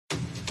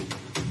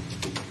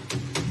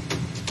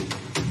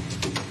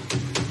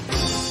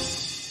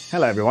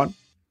Hello everyone,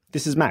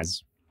 this is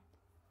Maz.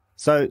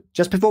 So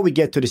just before we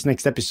get to this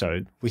next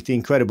episode with the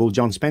incredible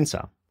John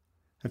Spencer,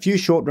 a few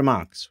short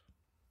remarks.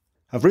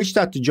 I've reached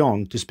out to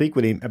John to speak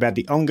with him about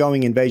the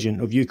ongoing invasion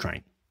of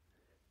Ukraine.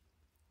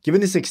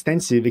 Given this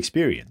extensive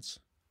experience,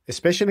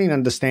 especially in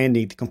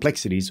understanding the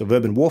complexities of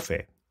urban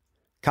warfare,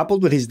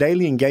 coupled with his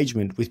daily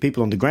engagement with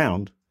people on the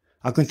ground,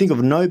 I can think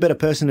of no better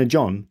person than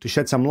John to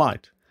shed some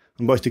light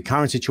on both the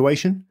current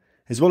situation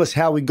as well as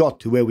how we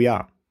got to where we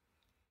are.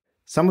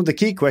 Some of the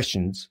key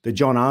questions that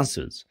John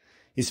answers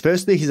is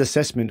firstly his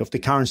assessment of the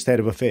current state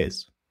of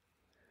affairs.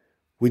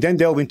 We then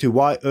delve into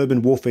why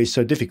urban warfare is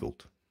so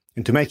difficult,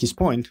 and to make his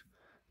point,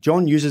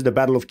 John uses the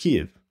Battle of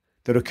Kiev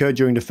that occurred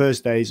during the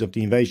first days of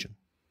the invasion.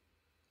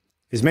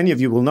 As many of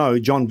you will know,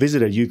 John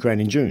visited Ukraine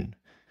in June,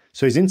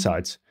 so his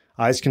insights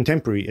are as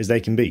contemporary as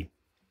they can be.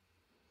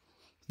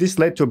 This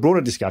led to a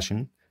broader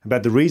discussion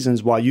about the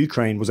reasons why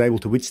Ukraine was able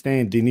to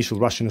withstand the initial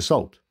Russian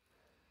assault.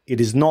 It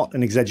is not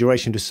an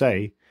exaggeration to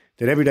say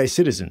that everyday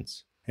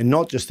citizens, and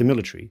not just the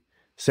military,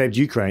 saved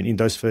Ukraine in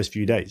those first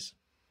few days.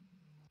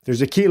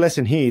 There's a key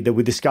lesson here that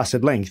we discuss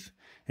at length,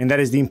 and that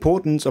is the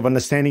importance of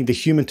understanding the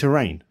human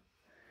terrain.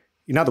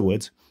 In other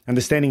words,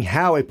 understanding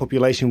how a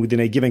population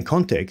within a given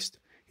context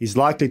is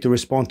likely to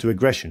respond to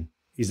aggression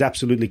is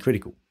absolutely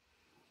critical.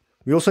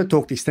 We also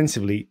talked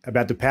extensively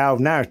about the power of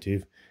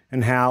narrative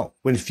and how,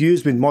 when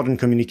fused with modern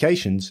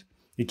communications,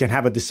 it can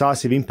have a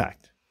decisive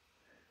impact.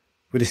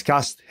 We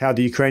discussed how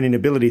the Ukrainian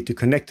ability to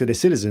connect to their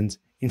citizens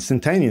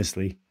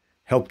instantaneously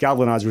helped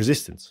galvanize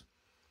resistance.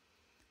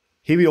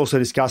 Here we also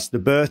discussed the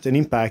birth and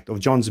impact of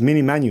John's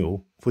mini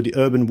manual for the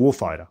urban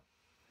warfighter.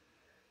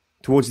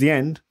 Towards the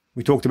end,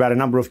 we talked about a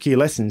number of key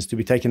lessons to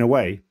be taken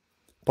away,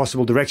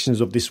 possible directions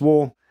of this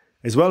war,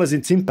 as well as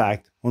its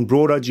impact on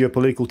broader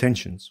geopolitical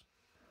tensions.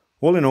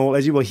 All in all,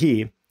 as you will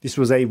hear, this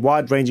was a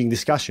wide-ranging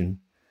discussion,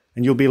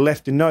 and you'll be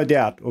left in no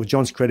doubt of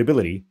John's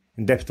credibility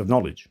and depth of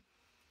knowledge.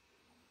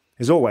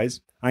 As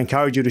always, I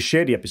encourage you to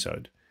share the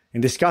episode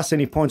and discuss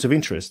any points of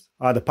interest,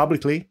 either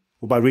publicly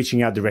or by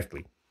reaching out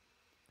directly.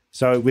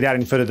 So without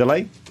any further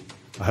delay,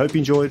 I hope you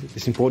enjoyed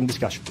this important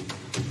discussion.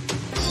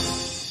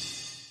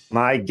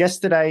 My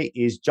guest today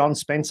is John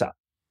Spencer.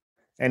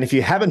 And if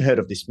you haven't heard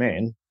of this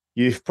man,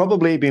 you've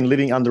probably been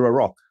living under a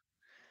rock.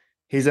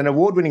 He's an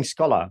award-winning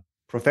scholar,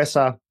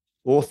 professor,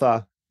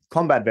 author,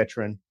 combat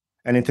veteran,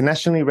 and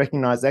internationally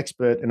recognized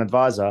expert and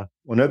advisor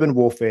on urban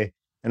warfare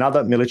and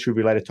other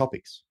military-related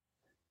topics.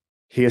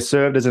 He has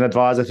served as an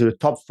advisor to the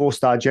top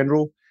 4-star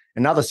general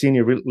and other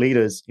senior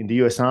leaders in the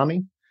US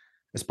Army,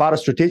 as part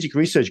of strategic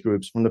research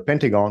groups from the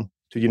Pentagon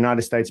to the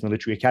United States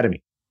Military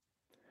Academy.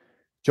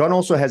 John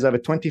also has over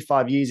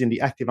 25 years in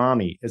the active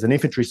army as an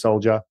infantry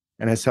soldier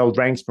and has held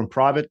ranks from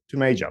private to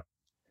major.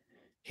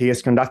 He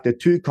has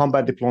conducted 2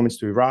 combat deployments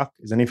to Iraq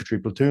as an infantry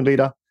platoon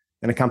leader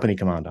and a company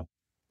commander.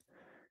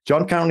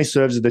 John currently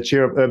serves as the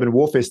chair of urban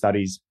warfare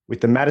studies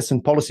with the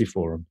Madison Policy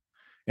Forum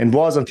and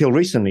was, until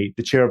recently,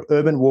 the chair of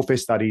urban warfare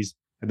studies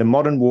at the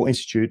Modern War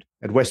Institute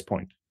at West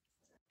Point.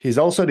 He is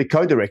also the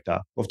co-director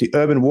of the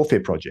Urban Warfare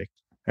Project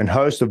and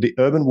host of the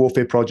Urban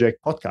Warfare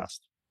Project podcast.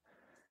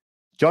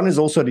 John is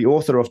also the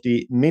author of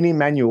the Mini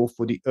Manual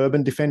for the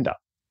Urban Defender,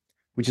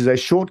 which is a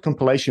short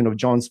compilation of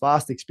John's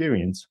vast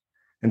experience,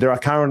 and there are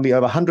currently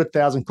over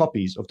 100,000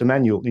 copies of the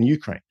manual in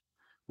Ukraine,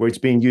 where it's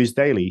being used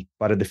daily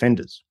by the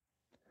defenders.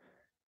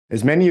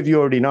 As many of you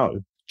already know,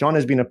 John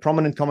has been a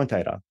prominent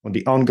commentator on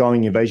the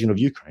ongoing invasion of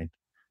Ukraine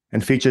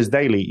and features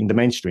daily in the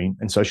mainstream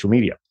and social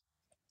media.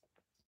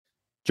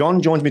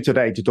 John joins me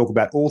today to talk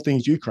about all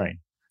things Ukraine,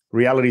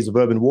 realities of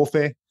urban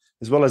warfare,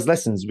 as well as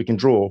lessons we can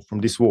draw from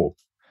this war.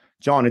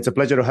 John, it's a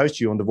pleasure to host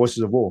you on the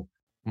Voices of War.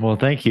 Well,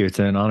 thank you. It's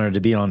an honor to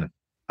be on it.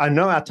 I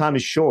know our time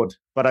is short,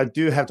 but I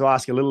do have to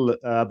ask a little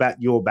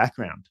about your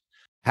background.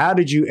 How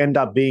did you end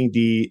up being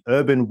the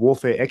urban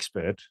warfare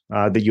expert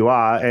that you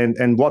are,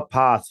 and what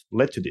path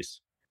led to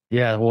this?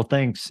 Yeah, well,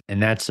 thanks.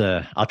 And that's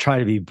I'll try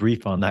to be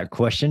brief on that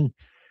question.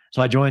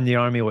 So I joined the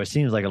Army, what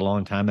seems like a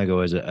long time ago,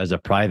 as a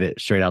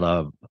private straight out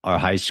of our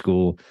high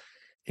school.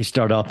 He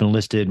started off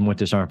enlisted and went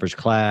to Sergeant First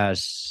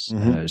Class,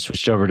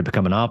 switched over to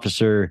become an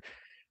officer.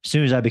 As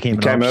soon as I became an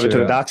officer, came over to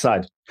the dark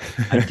side.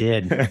 I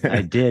did.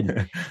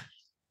 And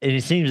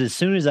it seems as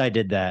soon as I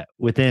did that,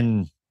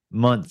 within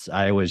months,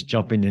 I was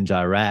jumping into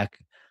Iraq,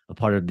 a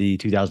part of the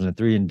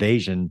 2003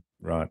 invasion,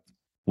 right,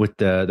 with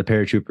the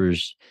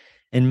paratroopers.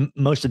 And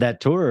most of that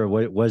tour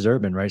was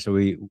urban, right? So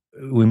we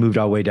moved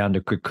our way down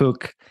to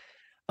Kirkuk,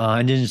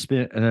 and then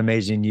spent an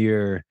amazing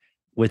year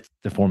with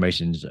the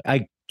formations.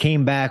 I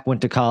came back,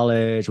 went to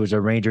college, was a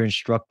Ranger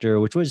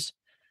instructor, which was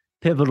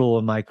pivotal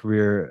in my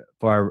career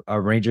for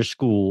our Ranger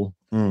school.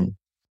 And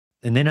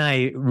then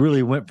I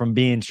really went from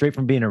being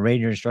a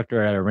Ranger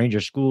instructor at a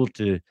Ranger school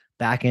to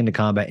back into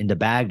combat into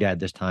Baghdad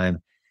this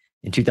time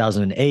in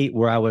 2008,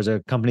 where I was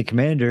a company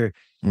commander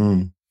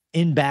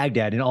in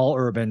Baghdad, in all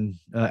urban,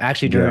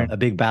 actually during a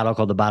big battle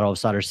called the Battle of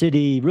Sadr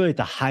City, really at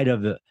the height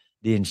of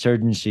the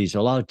insurgency. So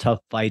a lot of tough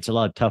fights, a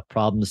lot of tough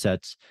problem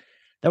sets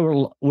that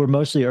were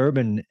mostly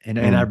urban. And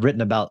I've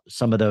written about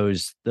some of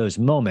those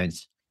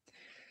moments.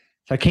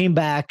 So I came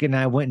back and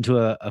I went into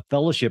a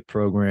fellowship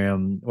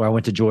program where I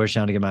went to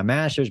Georgetown to get my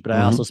master's, but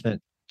I also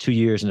spent 2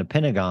 years in the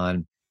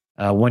Pentagon,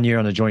 1 year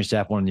on the Joint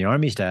Staff, 1 on the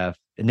Army staff,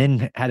 and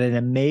then had an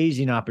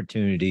amazing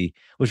opportunity,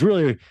 which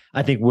really,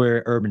 I think,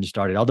 where urban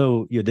started.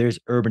 Although there's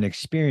urban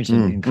experience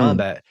in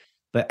combat,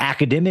 but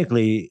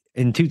academically,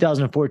 in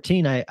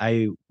 2014,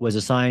 I was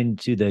assigned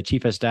to the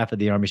Chief of Staff of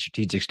the Army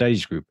Strategic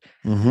Studies Group.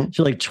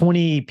 So like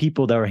 20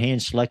 people that were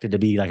hand selected to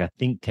be like a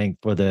think tank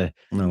for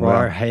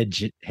our head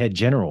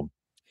general.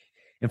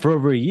 And for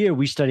over a year,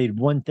 we studied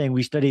one thing.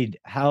 We studied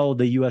how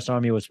the U.S.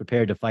 Army was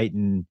prepared to fight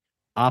and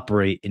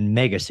operate in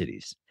mega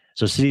cities.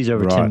 So cities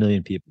over 10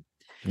 million people.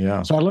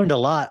 Yeah. So I learned a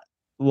lot.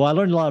 Well, I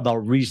learned a lot about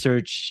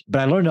research,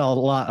 but I learned a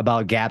lot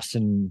about gaps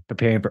in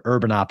preparing for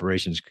urban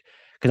operations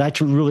because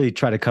I really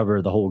try to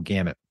cover the whole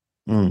gamut.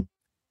 So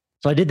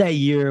I did that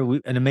year,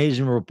 an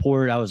amazing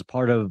report. I was a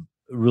part of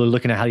really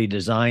looking at how you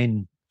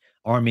design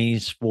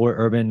armies for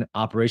urban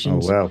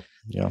operations. Oh, wow.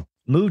 Yeah.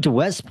 Moved to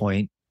West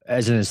Point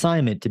as an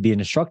assignment to be an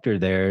instructor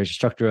there,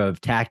 instructor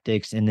of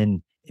tactics, and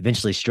then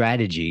eventually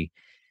strategy.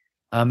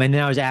 And then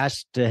I was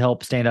asked to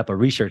help stand up a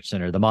research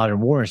center, the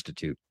Modern War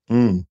Institute.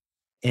 And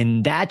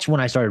that's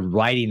when I started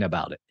writing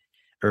about it,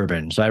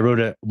 urban. So I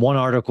wrote one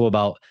article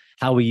about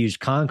how we use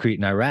concrete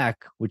in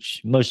Iraq,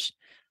 which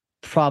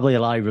probably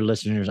a lot of your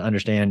listeners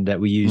understand that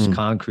we use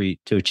concrete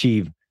to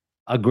achieve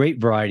a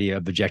great variety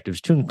of objectives,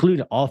 to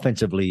include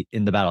offensively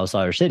in the Battle of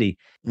Siler City.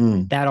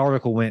 That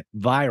article went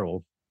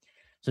viral.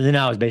 So then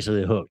I was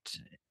basically hooked.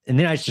 And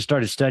then I just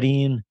started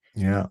studying,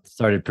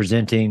 started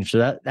presenting.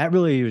 So that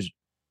really was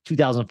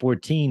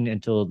 2014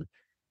 until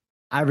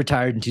I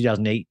retired in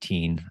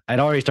 2018. I'd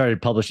already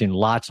started publishing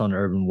lots on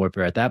urban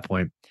warfare at that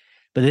point.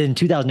 But then in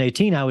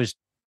 2018,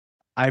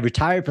 I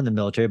retired from the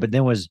military, but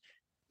then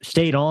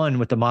stayed on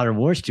with the Modern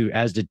War Institute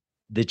as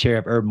the chair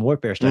of urban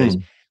warfare studies,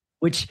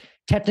 which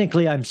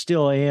technically I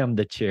am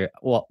the chair.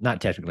 Well,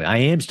 not technically, I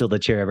am still the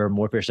chair of urban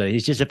warfare studies.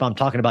 It's just if I'm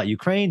talking about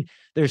Ukraine,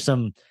 there's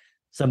some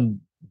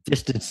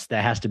distance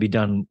that has to be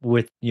done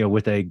with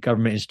a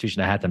government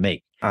institution I have to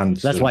make. So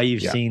that's why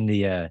you've seen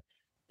the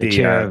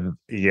chair of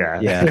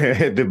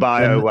the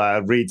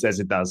bio reads as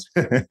it does.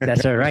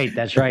 That's right.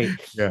 That's right.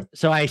 Yeah.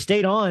 So I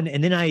stayed on,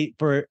 and then I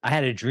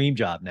had a dream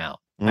job now.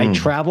 I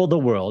traveled the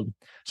world.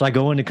 So I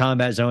go into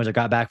combat zones. I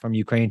got back from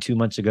Ukraine 2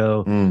 months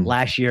ago.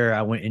 Last year,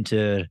 I went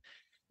into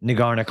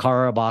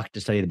Nagorno-Karabakh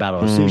to study the Battle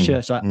of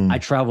Susha. So I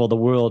traveled the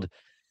world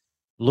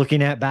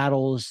looking at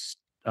battles,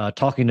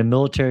 talking to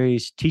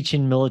militaries,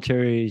 teaching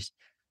militaries.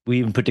 We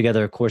even put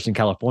together a course in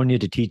California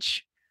to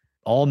teach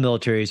all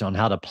militaries on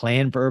how to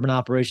plan for urban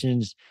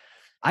operations.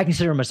 I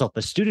consider myself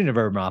a student of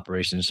urban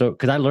operations. So,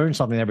 because I learn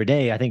something every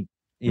day, I think,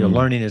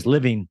 learning is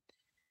living.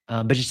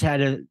 But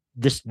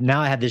just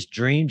now I have this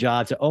dream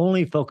job to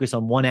only focus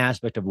on one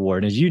aspect of war.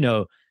 And as you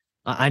know,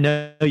 I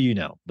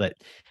know, but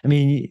I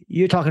mean,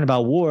 you're talking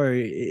about war.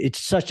 It's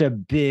such a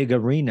big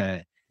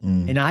arena,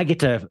 and I get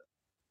to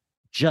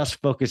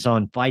just focus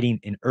on fighting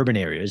in urban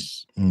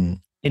areas, and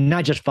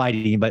not just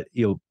fighting, but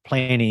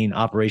planning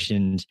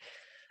operations,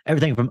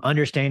 everything from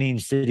understanding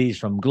cities,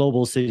 from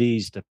global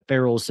cities to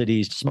feral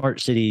cities, smart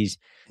cities,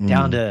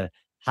 down to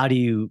how do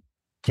you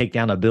take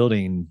down a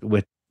building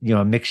with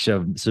a mix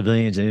of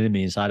civilians and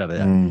enemy inside of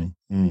it.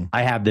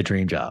 I have the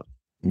dream job.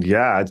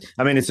 Yeah,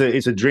 I mean, it's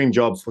a dream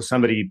job for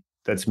somebody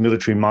that's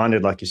military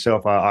minded like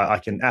yourself. I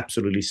can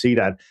absolutely see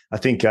that. I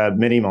think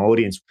many of my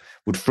audience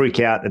would freak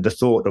out at the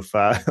thought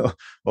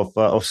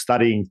of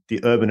studying the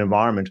urban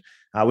environment,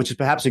 which is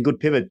perhaps a good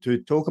pivot to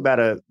talk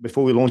about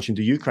before we launch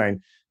into Ukraine,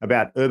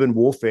 about urban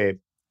warfare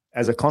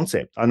as a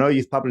concept. I know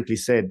you've publicly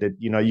said that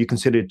you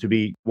consider it to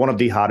be one of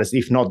the hardest,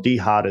 if not the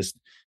hardest,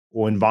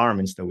 or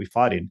environments that we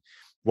fight in.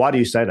 Why do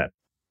you say that?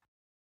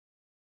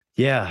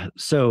 Yeah.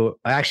 So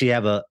I actually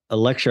have a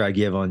lecture I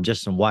give on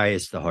just on why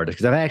it's the hardest,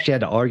 because I've actually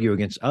had to argue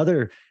against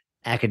other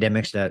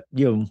academics that,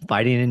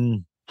 fighting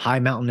in high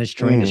mountainous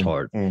terrain is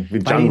hard.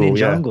 Fighting in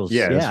jungles.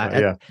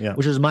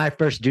 Which was my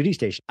first duty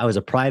station. I was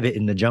a private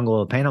in the jungle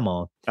of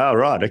Panama. Oh,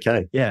 right.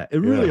 Okay. Yeah. It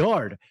really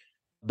hard.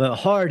 But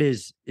hard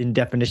is in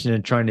definition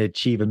of trying to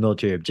achieve a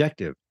military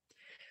objective.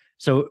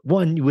 So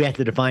one, we have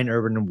to define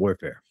urban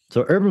warfare.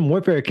 So urban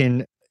warfare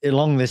can,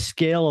 along the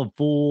scale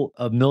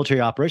of military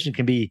operation,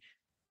 can be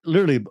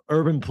literally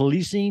urban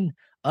policing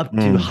up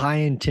to high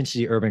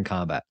intensity urban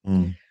combat.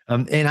 And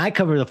I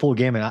cover the full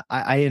gamut.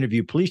 I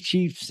interview police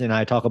chiefs and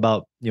I talk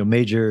about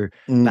major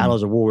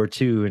battles of World War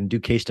II and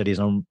do case studies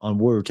on World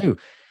War II.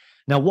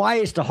 Now, why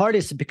it's the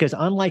hardest? Because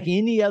unlike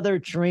any other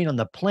terrain on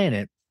the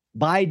planet,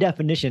 by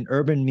definition,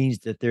 urban means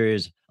that there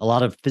is a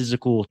lot of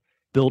physical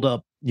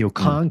buildup,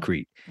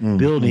 concrete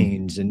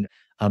buildings, and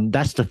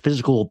that's the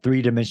physical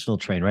three-dimensional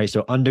terrain, right?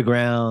 So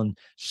underground,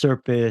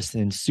 surface,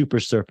 and super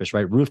surface,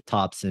 right?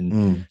 Rooftops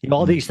and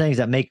all these things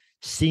that make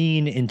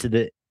seeing into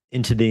the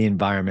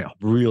environment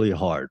really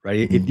hard,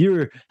 right? If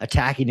you're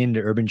attacking into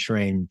urban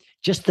terrain,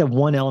 just the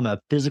one element of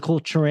physical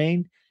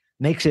terrain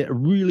makes it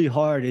really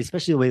hard,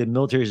 especially the way the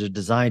militaries are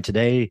designed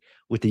today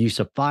with the use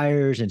of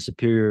fires and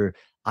superior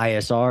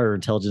ISR or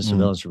intelligence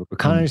surveillance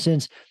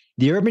reconnaissance.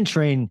 The urban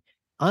terrain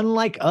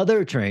unlike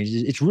other terrains,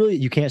 it's really,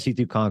 you can't see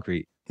through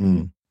concrete.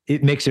 Mm.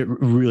 It makes it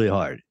really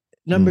hard.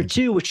 Number Mm.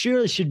 two, which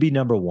surely should be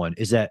number one,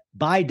 is that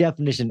by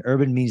definition,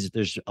 urban means that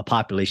there's a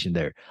population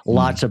there,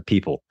 lots of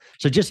people.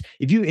 So just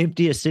if you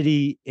empty a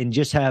city and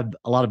just have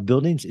a lot of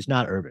buildings, it's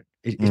not urban.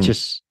 It's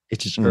just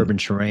urban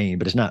terrain,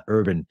 but it's not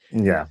urban.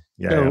 Yeah.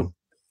 So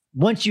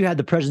once you have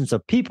the presence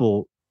of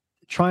people,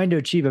 trying to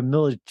achieve a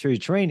military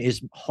terrain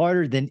is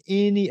harder than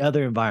any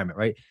other environment,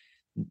 right?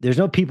 There's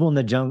no people in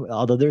the jungle,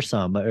 although there's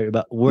some,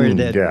 but where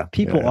the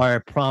people are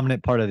a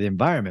prominent part of the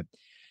environment.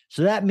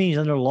 So that means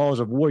under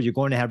laws of war, you're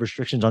going to have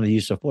restrictions on the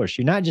use of force.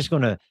 You're not just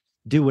going to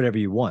do whatever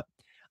you want.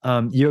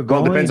 You're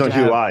going well, it depends on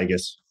who you are, I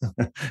guess,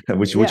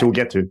 which we'll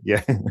get to.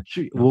 Yeah,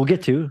 we'll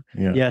get to.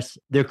 Yeah. Yes,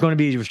 there are going to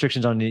be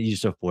restrictions on the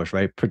use of force,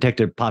 right?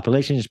 Protected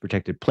populations,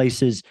 protected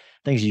places,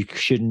 things you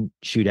shouldn't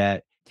shoot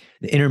at.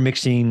 The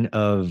intermixing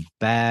of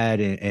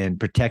bad and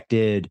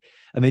protected.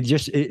 I mean,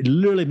 it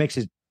literally makes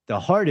it the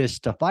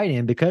hardest to fight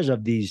in because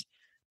of these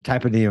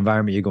type of the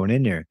environment you're going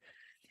in there.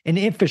 And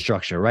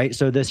infrastructure, right?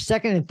 So the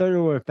second and third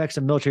order effects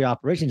of military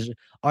operations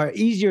are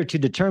easier to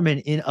determine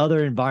in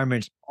other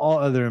environments, all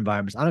other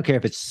environments. I don't care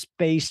if it's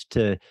space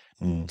to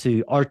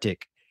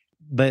Arctic,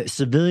 but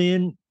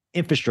civilian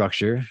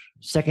infrastructure,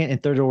 second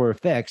and third order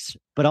effects,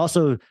 but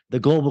also the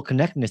global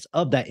connectedness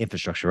of that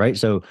infrastructure, right?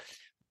 So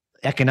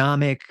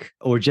economic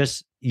or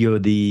just,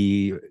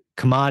 the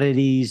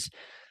commodities.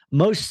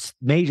 Most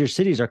major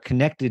cities are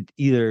connected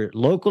either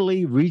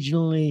locally,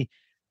 regionally,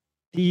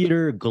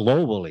 theater,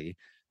 globally.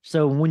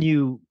 So when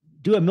you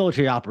do a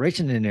military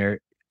operation in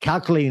there,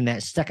 calculating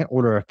that second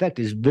order effect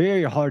is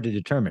very hard to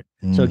determine.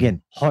 So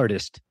again,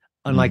 hardest,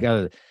 unlike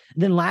other.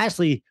 Then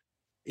lastly,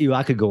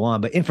 I could go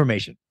on, but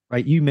information,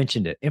 right? You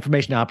mentioned it,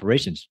 information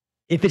operations.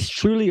 If it's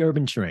truly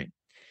urban terrain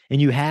and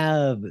you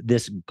have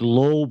this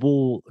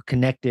global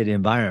connected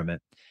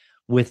environment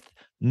with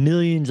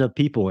millions of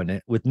people in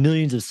it, with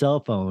millions of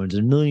cell phones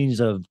and millions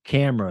of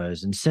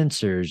cameras and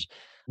sensors,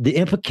 the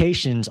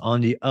implications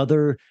on the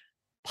other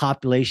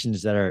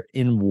populations that are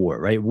in war,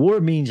 right?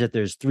 War means that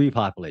there's three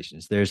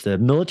populations. There's the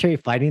military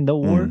fighting the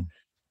war.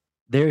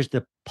 There's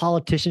the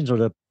politicians or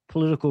the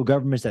political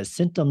governments that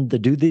sent them to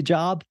do the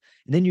job.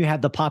 And then you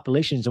have the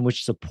populations in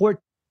which support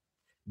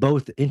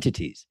both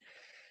entities.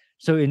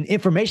 So in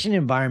information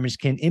environments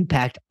can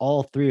impact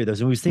all three of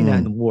those. And we've seen that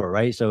in the war,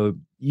 right? So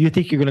you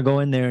think you're going to go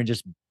in there and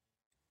just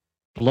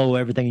blow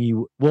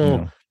everything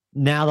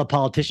now the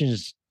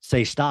politicians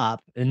say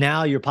stop. And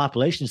now your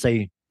population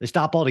say, they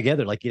stop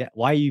altogether. Like,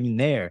 why are you even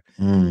there?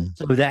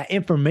 So that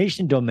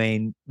information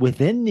domain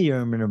within the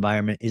urban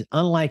environment is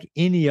unlike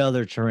any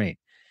other terrain.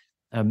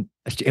 And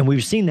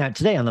we've seen that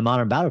today on the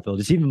modern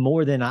battlefield. It's even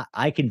more than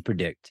I can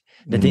predict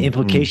that the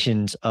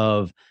implications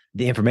of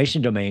the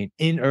information domain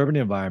in urban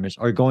environments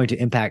are going to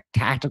impact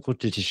tactical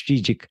to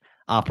strategic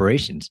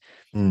operations.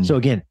 So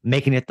again,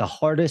 making it the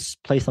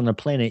hardest place on the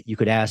planet you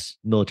could ask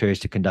militaries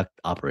to conduct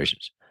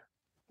operations.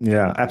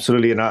 Yeah,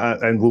 absolutely.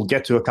 And we'll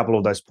get to a couple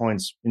of those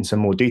points in some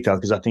more detail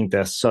because I think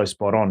they're so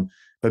spot on.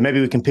 But maybe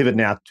we can pivot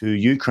now to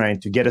Ukraine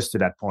to get us to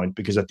that point,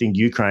 because I think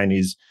Ukraine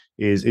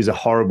is a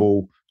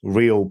horrible,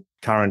 real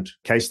current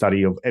case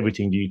study of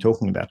everything that you're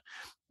talking about.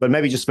 But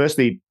maybe just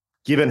firstly,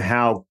 given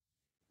how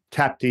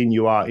tapped in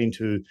you are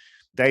into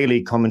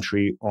daily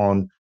commentary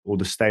on or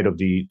the state of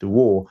the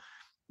war,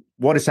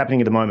 what is happening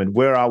at the moment?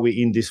 Where are we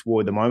in this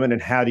war at the moment,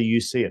 and how do you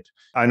see it?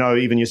 I know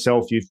even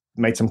yourself, you've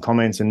made some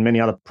comments, and many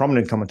other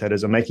prominent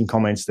commentators are making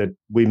comments that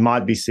we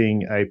might be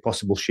seeing a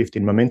possible shift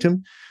in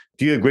momentum.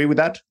 Do you agree with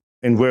that?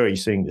 And where are you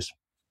seeing this?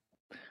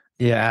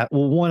 Yeah,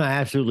 well, one, I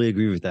absolutely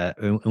agree with that.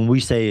 And we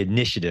say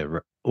initiative,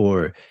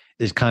 or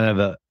is kind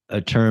of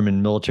a term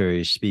in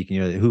military speaking,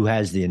 who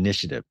has the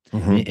initiative.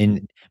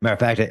 And matter of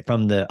fact,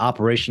 from the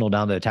operational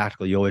down to the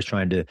tactical, you're always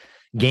trying to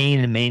gain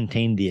and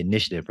maintain the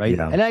initiative, right?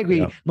 Yeah, and I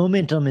agree,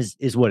 momentum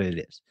is what it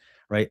is,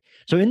 right?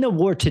 So in the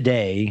war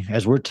today,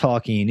 as we're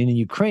talking in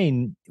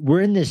Ukraine,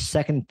 we're in this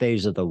second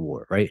phase of the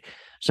war, right?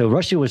 So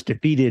Russia was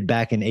defeated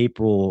back in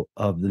April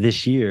of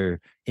this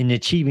year in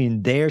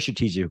achieving their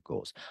strategic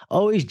goals.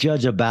 Always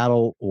judge a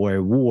battle or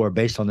a war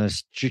based on the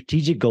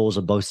strategic goals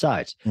of both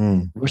sides.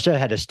 Russia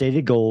had a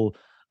stated goal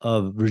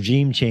of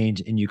regime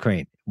change in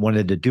Ukraine,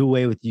 wanted to do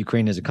away with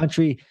Ukraine as a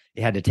country.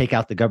 They had to take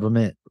out the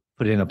government,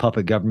 put in a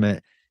puppet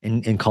government,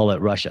 and call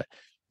it Russia.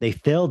 They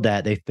failed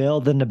that. They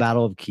failed in the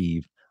Battle of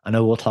Kyiv. I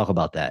know we'll talk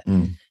about that.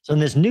 So in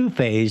this new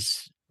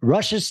phase,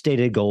 Russia's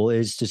stated goal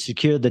is to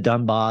secure the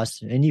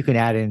Donbass, and you can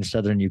add in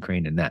southern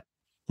Ukraine in that.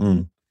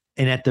 And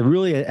at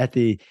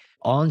the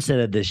onset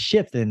of this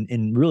shift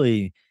in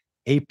really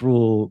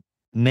April,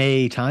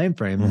 May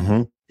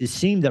timeframe, it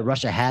seemed that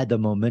Russia had the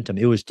momentum.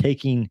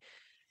 It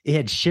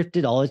had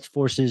shifted all its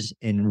forces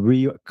and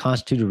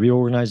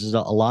reorganizes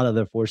a lot of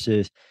their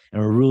forces,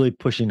 and were really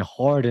pushing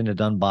hard into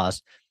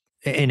Donbass,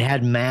 and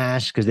had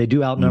mass, because they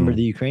do outnumber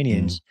the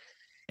Ukrainians,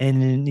 And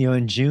then,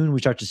 in June, we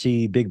start to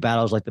see big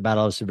battles like the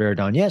Battle of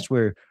Severodonetsk,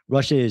 where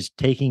Russia is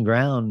taking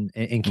ground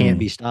and can't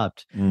be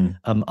stopped.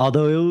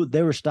 Although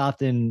they were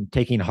stopped in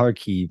taking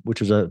Kharkiv, which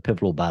was a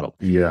pivotal battle.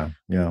 Yeah.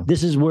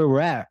 This is where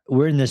we're at.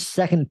 We're in the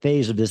second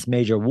phase of this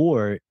major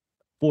war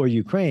for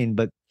Ukraine,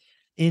 but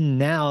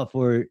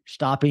for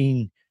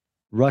stopping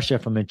Russia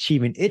from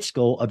achieving its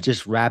goal of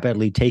just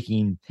rapidly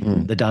taking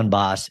the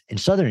Donbass in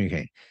southern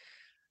Ukraine.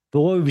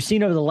 But what we've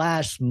seen over the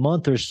last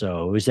month or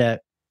so is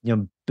that,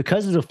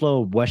 because of the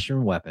flow of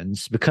Western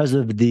weapons, because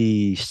of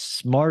the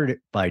smart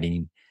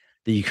fighting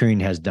that Ukraine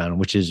has done,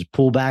 which is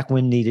pull back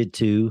when needed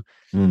to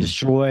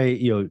destroy,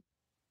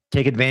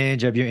 take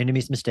advantage of your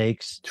enemy's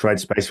mistakes. Trade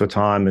space for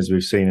time, as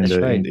we've seen in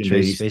the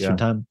East. Space for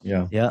time.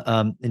 Yeah.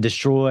 And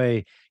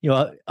destroy,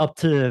 up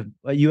to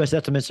U.S.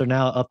 estimates are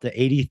now up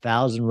to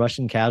 80,000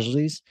 Russian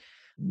casualties.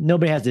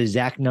 Nobody has the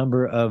exact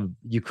number of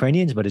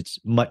Ukrainians, but it's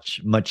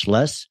much, much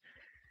less.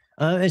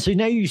 And so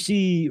now you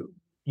see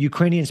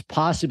Ukrainians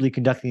possibly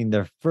conducting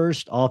their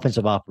first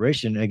offensive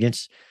operation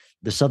against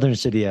the southern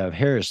city of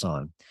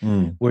Kherson,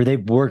 where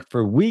they've worked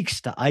for weeks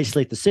to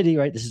isolate the city,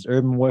 right? This is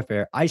urban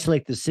warfare,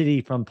 isolate the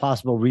city from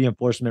possible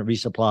reinforcement,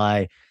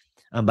 resupply,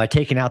 by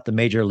taking out the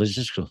major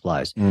logistical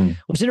supplies.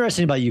 What's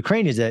interesting about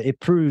Ukraine is that it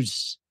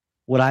proves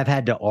what I've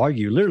had to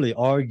literally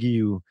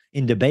argue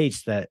in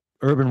debates, that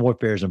urban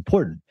warfare is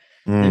important.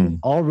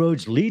 All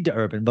roads lead to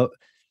urban, but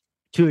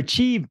to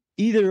achieve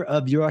either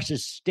of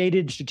Russia's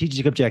stated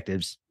strategic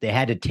objectives, they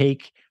had to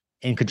take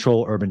and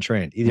control urban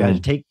terrain. Either had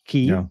to take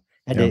Kyiv,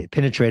 had to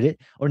penetrate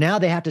it, or now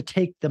they have to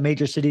take the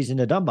major cities in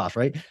the Donbass,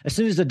 right? As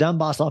soon as the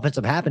Donbass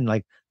offensive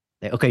happened,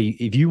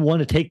 if you want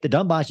to take the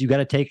Donbass, you got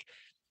to take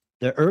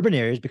the urban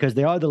areas, because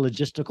they are the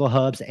logistical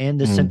hubs and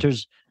the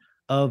centers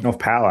of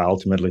power,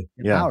 ultimately.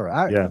 Power.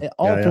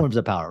 All forms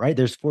of power, right?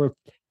 There's four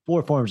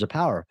forms of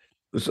power.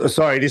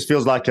 Sorry, this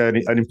feels like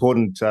an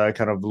important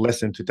kind of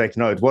lesson to take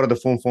note. What are the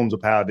forms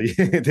of power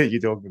that you're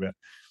talking about?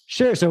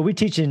 Sure. So we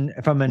teach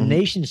from a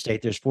nation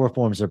state, there's 4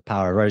 forms of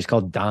power, right? It's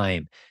called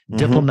DIME: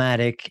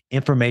 diplomatic,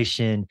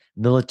 information,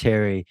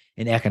 military,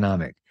 and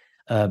economic.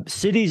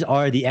 Cities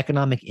are the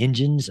economic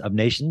engines of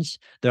nations.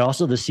 They're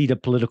also the seat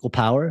of political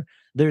power.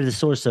 They're the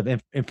source of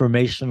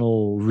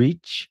informational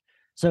reach.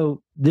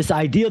 So this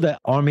idea that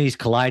armies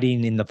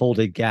colliding in the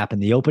folded gap in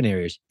the open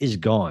areas is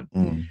gone.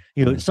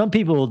 Some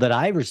people that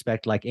I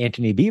respect, like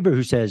Anthony Bieber,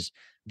 who says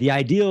the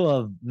ideal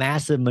of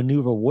massive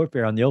maneuver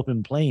warfare on the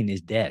open plain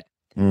is dead.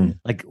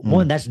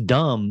 One, that's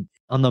dumb.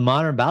 On the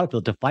modern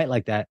battlefield, to fight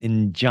like that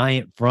in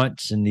giant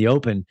fronts in the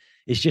open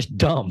is just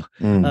dumb,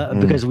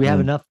 because we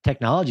have enough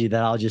technology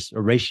that I'll just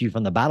erase you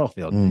from the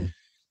battlefield.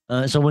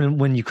 So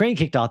when Ukraine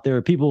kicked off, there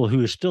were people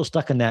who are still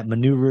stuck in that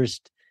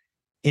maneuverist,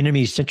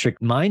 enemy-centric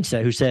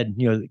mindset, who said,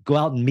 go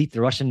out and meet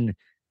the Russian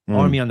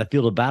army on the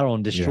field of battle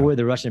and destroy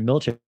the Russian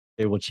military,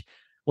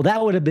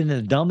 that would have been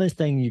the dumbest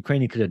thing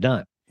Ukraine could have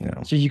done.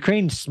 So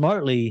Ukraine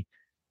smartly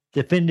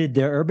defended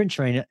their urban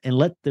terrain and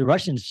let the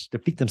Russians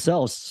defeat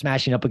themselves,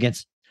 smashing up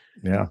against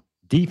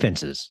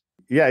defenses.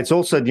 Yeah, it's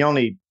also the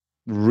only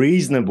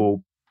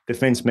reasonable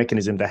defense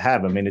mechanism to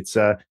have. I mean, it's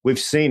we've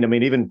seen,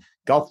 even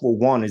Gulf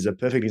War I is a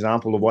perfect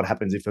example of what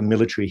happens if a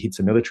military hits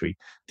a military.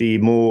 The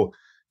more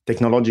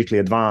technologically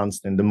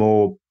advanced and the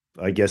more,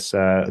 I guess,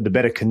 the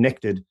better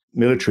connected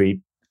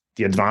military,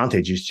 the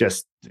advantage is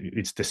just,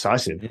 it's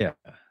decisive. Yeah.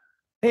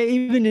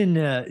 Even in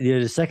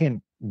the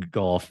second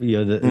Gulf,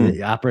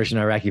 the Operation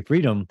Iraqi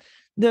Freedom,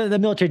 the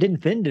military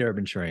didn't defend the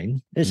urban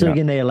terrain. And so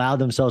again, they allowed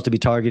themselves to be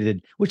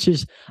targeted, which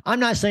is, I'm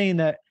not saying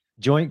that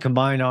joint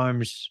combined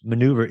arms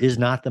maneuver is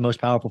not the most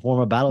powerful form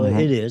of battle.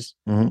 It is,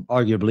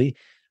 arguably,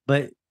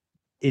 but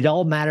it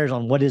all matters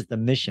on what is the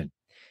mission.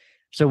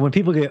 So when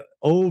people get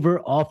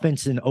over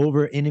offense and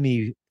over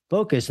enemy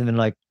focus, and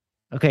then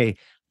okay,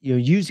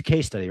 use a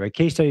case study, right?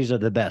 Case studies are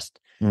the best.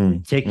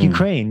 Take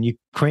Ukraine.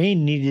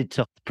 Ukraine needed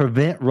to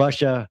prevent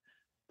Russia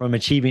from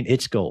achieving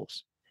its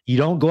goals. You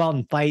don't go out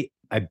and fight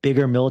a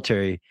bigger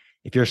military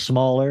if you're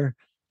smaller,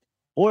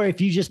 or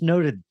if you just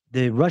know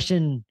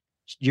that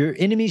your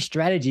enemy's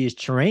strategy is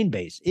terrain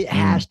based. It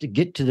has to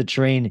get to the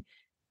terrain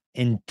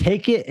and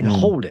take it and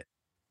hold it.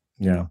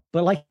 Yeah.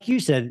 But like you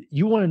said,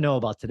 you want to know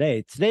about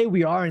today. Today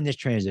we are in this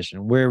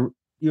transition where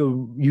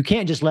you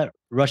can't just let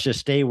Russia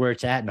stay where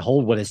it's at and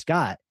hold what it's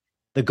got.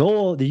 The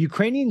goal, the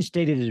Ukrainian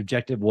stated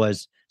objective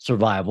was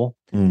survival.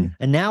 And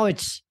now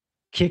it's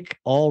kick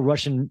all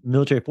Russian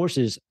military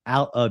forces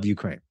out of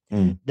Ukraine.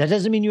 That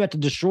doesn't mean you have to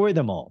destroy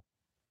them all.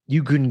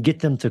 You can get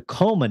them to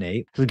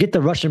culminate, to get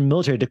the Russian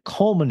military to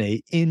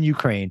culminate in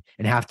Ukraine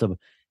and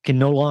can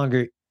no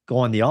longer go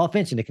on the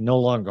offense, and they can no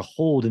longer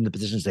hold in the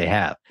positions they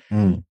have.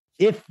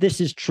 If this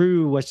is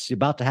true, what's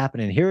about to happen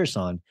in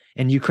Kherson,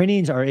 and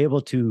Ukrainians are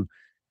able to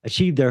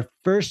achieve their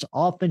first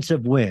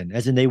offensive win,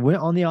 as in they went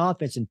on the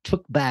offense and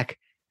took back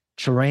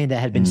terrain that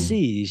had been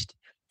seized,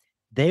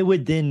 they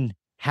would then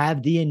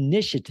have the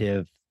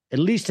initiative, at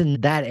least in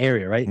that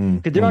area, right?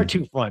 Because there are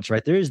 2 fronts,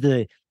 right? There is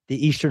the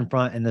Eastern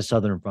Front and the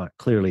Southern Front,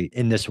 clearly,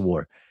 in this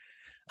war.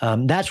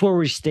 That's where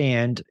we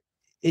stand.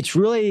 It's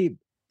really,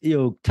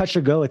 touch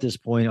or go at this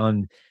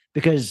point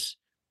because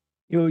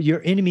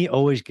your enemy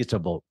always gets a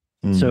vote.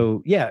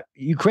 So yeah,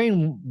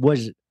 Ukraine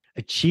was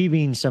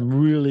achieving some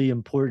really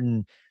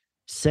important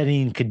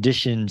setting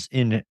conditions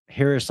in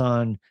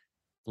Kherson,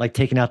 like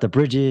taking out the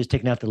bridges,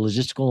 taking out the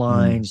logistical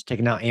lines,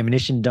 taking out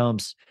ammunition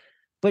dumps.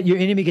 But your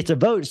enemy gets a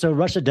vote. So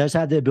Russia does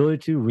have the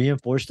ability to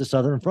reinforce the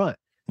southern front,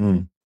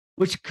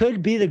 which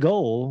could be the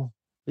goal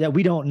that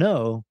we don't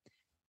know.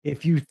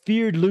 If you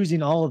feared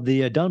losing all of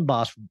the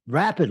Donbass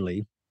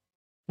rapidly,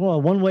 well,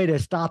 one way to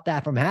stop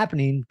that from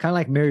happening, kind of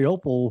like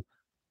Mariupol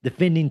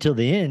defending till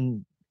the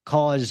end,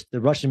 caused the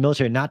Russian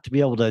military not to be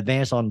able to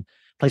advance on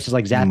places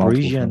like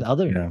Zaporizhia and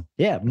other,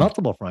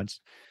 multiple fronts.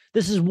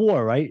 This is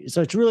war, right?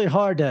 So it's really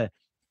hard to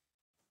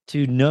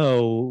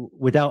know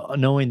without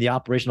knowing the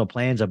operational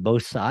plans of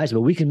both sides,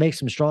 but we can make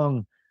some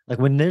strong, like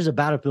when there's a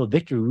battlefield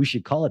victory, we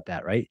should call it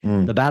that, right?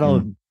 The Battle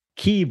of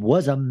Kyiv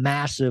was a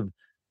massive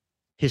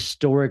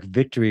historic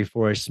victory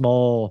for a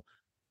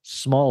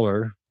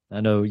smaller, I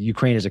know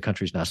Ukraine as a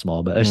country is not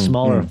small, but a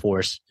smaller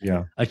force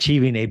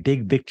achieving a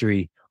big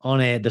victory on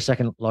the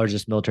second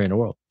largest military in the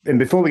world. And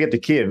before we get to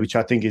Kiev, which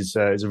I think is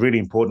a really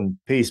important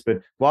piece,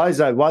 but why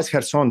is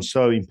Kherson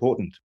so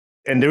important?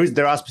 And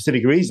there are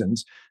specific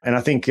reasons. And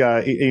I think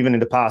even in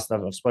the past,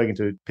 I've spoken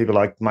to people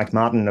like Mike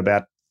Martin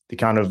about the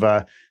kind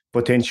of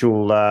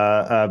potential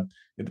that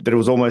it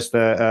was almost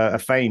a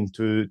feign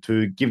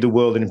to give the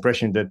world an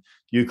impression that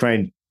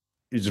Ukraine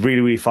is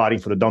really, really fighting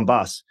for the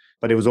Donbass.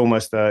 But it was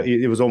almost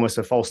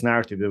a false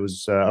narrative. There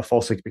was a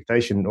false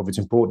expectation of its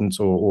importance,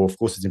 or of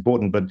course it's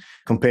important, but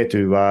compared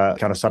to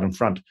kind of southern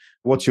front.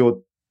 What's your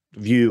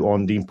view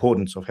on the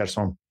importance of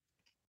Kherson?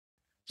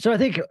 So I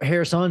think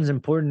Kherson is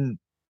important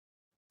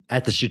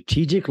at the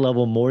strategic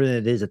level more than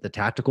it is at the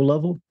tactical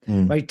level,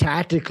 right?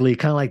 Tactically,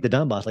 kind of like the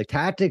Donbass. Like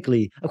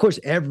tactically, of course,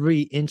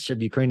 every inch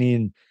of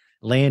Ukrainian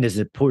land is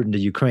important to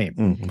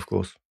Ukraine. Of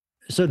course.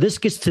 So this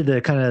gets to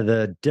the kind of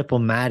the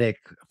diplomatic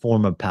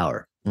form of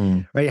power.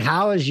 Right?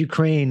 How has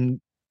Ukraine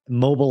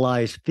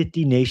mobilized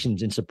 50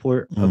 nations in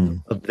support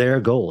of their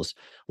goals?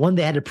 One,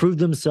 they had to prove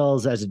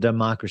themselves as a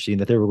democracy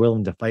and that they were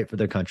willing to fight for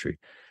their country.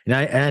 And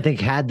I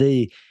think had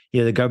the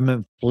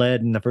government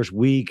fled in the first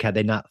week, had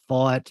they not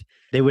fought,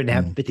 they wouldn't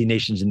have 50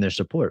 nations in their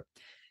support.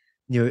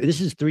 This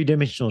is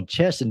three-dimensional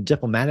chess in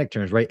diplomatic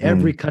terms, right?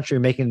 Every country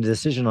making a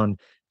decision on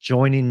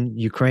joining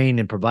Ukraine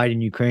and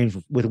providing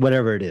Ukraine with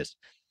whatever it is,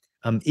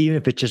 even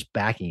if it's just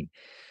backing.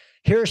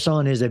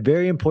 Kherson is a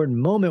very important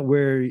moment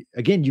where,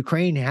 again,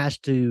 Ukraine has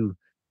to,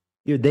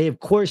 they of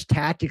course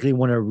tactically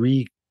want to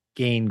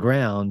regain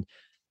ground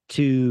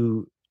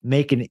to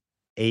make an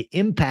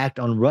impact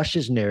on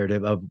Russia's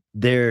narrative of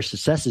their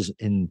successes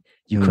in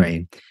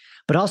Ukraine,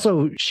 but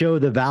also show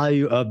the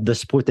value of the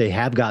support they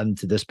have gotten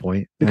to this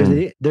point,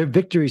 because their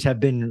victories have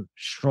been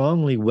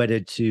strongly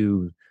wedded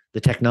to the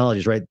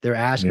technologies, right? They're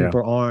asking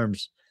for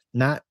arms,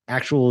 not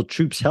actual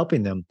troops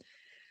helping them.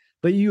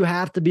 But you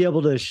have to be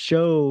able to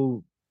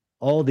show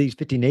all these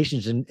 50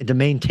 nations and to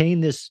maintain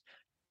this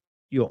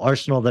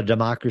arsenal of the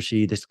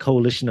democracy, this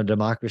coalition of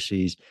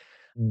democracies.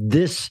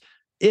 This,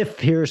 if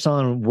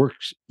Kherson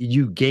works,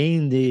 you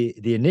gain the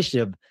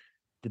initiative,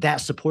 that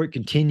support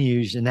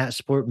continues and that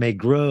support may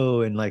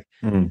grow. And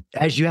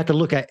as you have to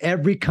look at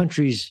every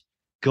country's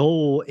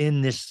goal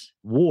in this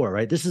war,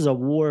 right? This is a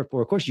war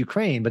for, of course,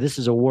 Ukraine, but this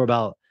is a war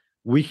about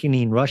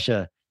weakening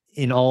Russia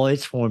in all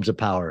its forms of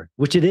power,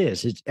 which it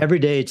is. It's every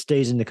day it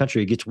stays in the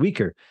country, it gets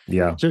weaker.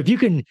 Yeah. So if you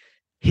can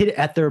hit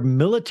at their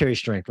military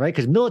strength, right?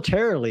 Because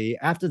militarily,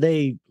 after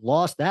they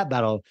lost that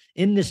battle,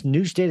 in this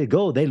new state of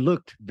gold, they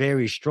looked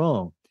very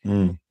strong.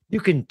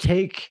 You can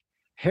take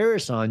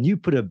Kherson, you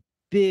put a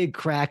big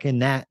crack in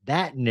that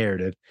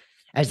narrative,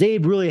 as they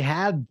really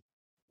have,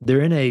 they're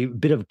in a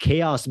bit of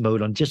chaos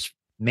mode on just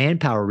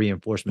manpower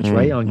reinforcements,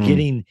 right? On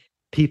getting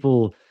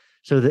people,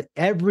 so that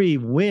every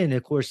win,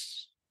 of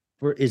course,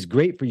 is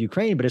great for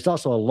Ukraine, but it's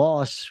also a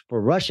loss for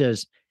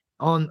Russia's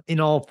in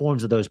all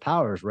forms of those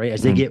powers, right?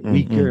 As they get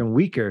weaker and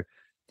weaker,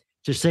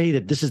 to say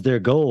that this is their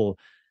goal.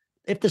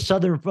 If the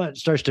southern front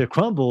starts to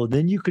crumble,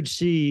 then you could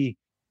see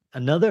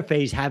another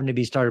phase having to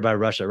be started by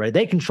Russia, right?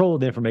 They control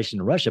the information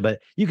in Russia, but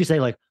you could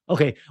say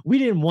okay, we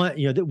didn't want,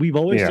 we've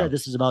always said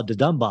this is about the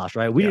Donbass,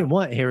 right? We didn't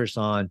want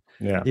Kherson.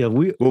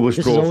 We'll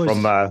withdraw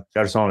from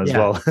Kherson as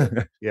well.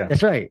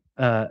 That's right.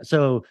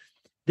 So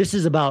this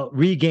is about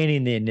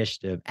regaining the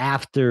initiative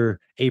after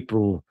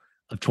April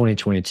of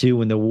 2022,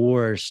 when the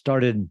war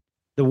started.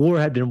 The war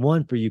had been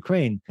won for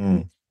Ukraine.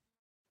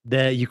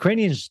 The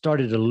Ukrainians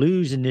started to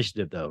lose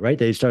initiative, though, right?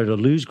 They started to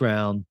lose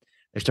ground.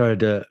 They started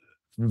to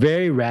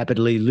very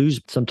rapidly lose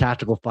some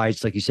tactical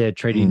fights, like you said,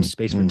 trading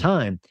space for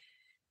time.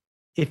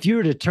 If you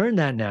were to turn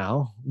that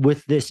now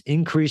with this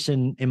increase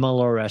in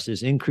MLRS,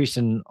 this increase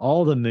in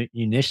all the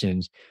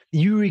munitions,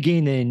 you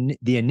regain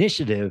the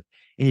initiative.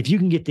 And if you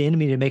can get the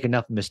enemy to make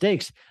enough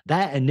mistakes,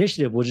 that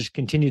initiative will just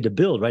continue to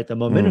build, right? The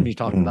momentum you're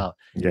talking about.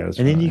 And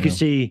then you can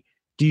see,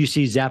 do you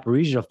see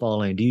Zaporizhia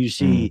falling? Do you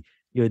see,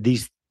 do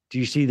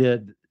you see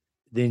the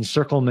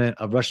encirclement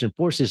of Russian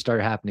forces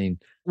start happening?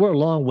 We're a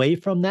long way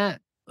from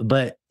that,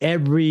 but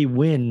every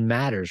win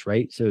matters,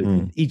 right?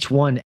 So each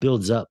one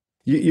builds up.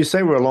 You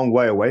say we're a long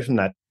way away from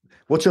that.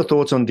 What's your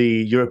thoughts on the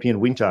European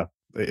winter?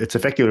 It's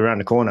effectively around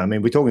the corner. I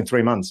mean, we're talking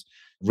 3 months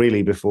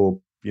really before,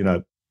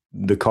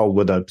 the cold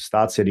weather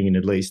starts setting in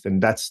at least.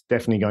 And that's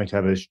definitely going to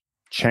have a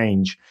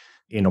change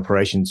in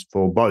operations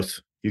for both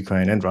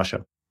Ukraine and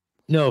Russia.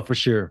 No, for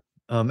sure.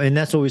 And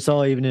that's what we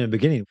saw even in the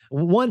beginning.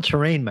 One,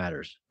 terrain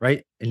matters,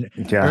 right? And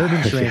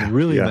urban terrain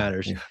really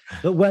matters. Yeah.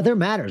 But weather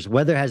matters.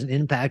 Weather has an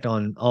impact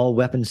on all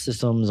weapon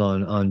systems,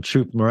 on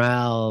troop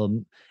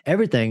morale,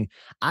 everything.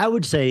 I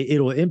would say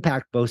it'll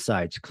impact both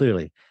sides,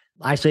 clearly.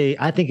 I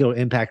think it'll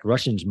impact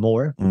Russians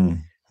more,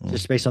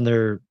 just based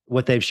on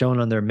what they've shown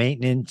on their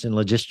maintenance and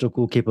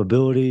logistical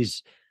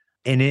capabilities.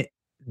 And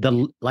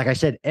like I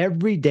said,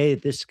 every day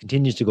that this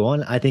continues to go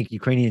on, I think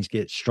Ukrainians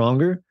get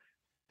stronger,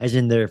 as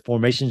in their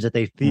formations that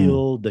they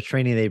field, the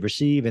training they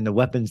receive, and the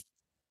weapons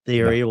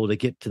they are able to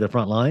get to the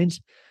front lines.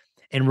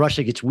 And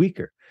Russia gets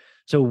weaker.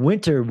 So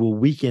winter will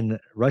weaken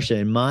Russia,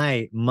 in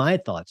my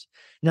thoughts.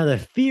 Now, the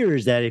fear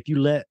is that if you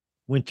let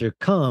winter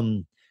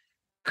come,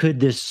 could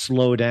this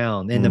slow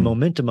down and the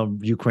momentum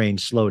of Ukraine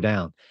slow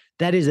down?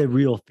 That is a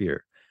real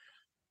fear.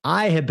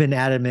 I have been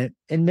adamant,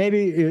 and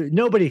maybe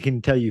nobody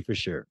can tell you for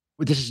sure,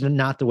 but this is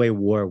not the way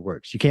war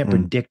works. You can't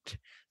predict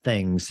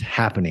things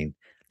happening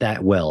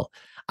that well.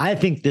 I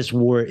think this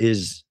war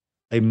is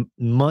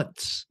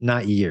months,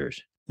 not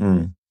years.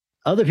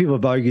 Other people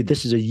have argued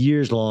this is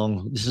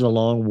this is a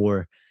long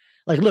war.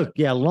 Like, look,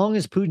 long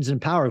as Putin's in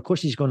power, of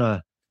course he's going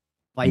to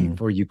fight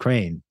for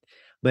Ukraine.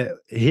 But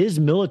his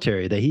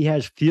military that he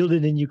has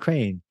fielded in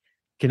Ukraine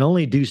can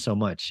only do so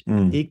much.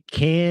 It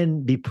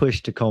can be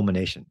pushed to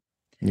culmination.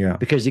 Yeah.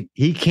 Because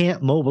he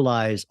can't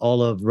mobilize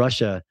all of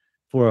Russia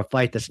for a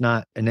fight that's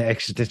not an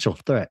existential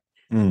threat.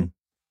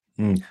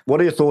 What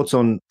are your thoughts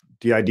on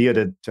the idea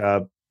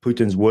that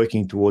Putin's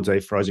working towards a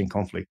frozen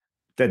conflict?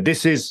 That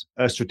this is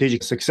a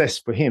strategic success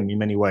for him in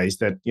many ways,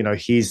 that,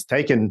 he's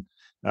taken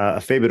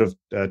a fair bit of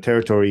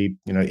territory,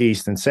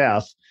 east and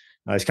south.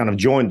 He's kind of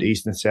joined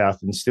east and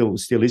south and still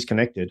is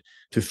connected,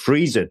 to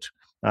freeze it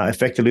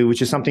effectively,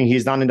 which is something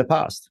he's done in the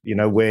past,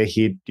 where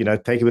he'd,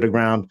 take a bit of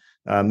ground,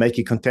 make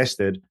it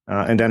contested,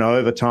 and then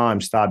over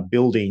time start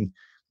building,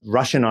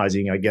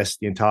 Russianizing, I guess,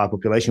 the entire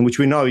population, which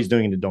we know he's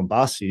doing in the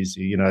Donbass. He's,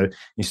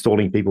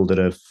 installing people that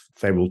are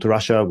favorable to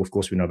Russia. Of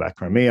course, we know about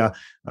Crimea.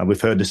 We've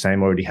heard the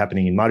same already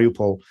happening in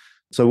Mariupol.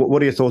 So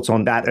what are your thoughts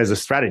on that as a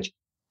strategy?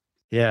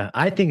 Yeah,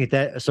 I think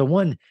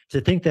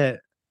to think that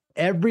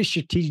every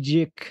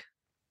strategic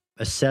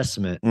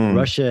assessment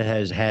Russia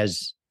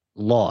has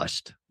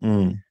lost,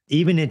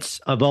 even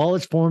of all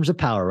its forms of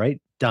power, right?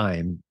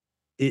 Dime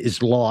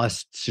is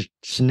lost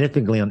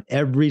significantly on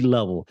every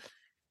level.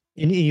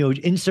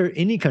 Insert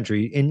any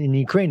country, in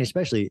Ukraine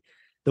especially,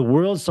 the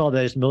world saw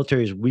that its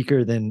military is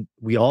weaker than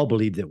we all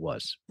believed it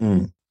was.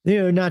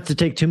 Not to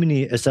take too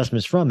many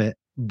assessments from it,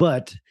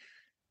 but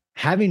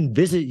having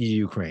visited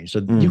Ukraine, so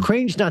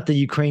Ukraine's not the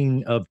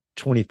Ukraine of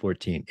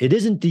 2014. It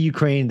isn't the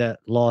Ukraine that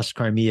lost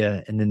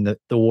Crimea and then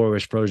the war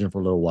was frozen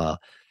for a little while.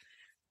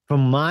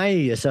 From my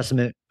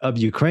assessment of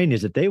Ukraine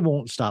is that they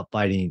won't stop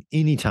fighting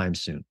anytime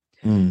soon.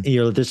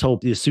 This whole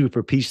sue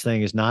for peace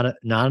thing is not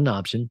an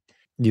option.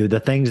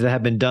 The things that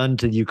have been done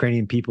to the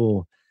Ukrainian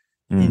people,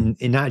 in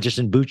not just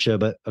in Bucha,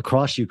 but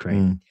across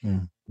Ukraine,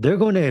 they're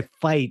going to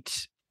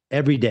fight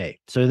every day.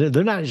 So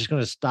they're not just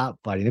going to stop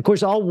fighting. Of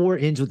course, all war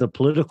ends with a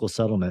political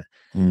settlement,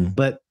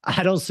 but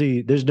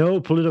there's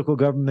no political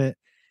government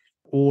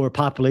or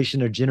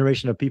population or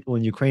generation of people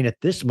in Ukraine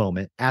at this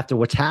moment, after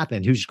what's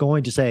happened, who's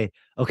going to say,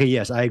 okay,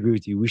 yes, I agree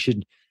with you. We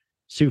should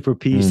sue for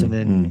peace. And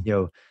then,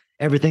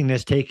 everything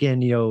that's taken,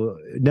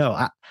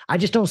 no, I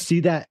just don't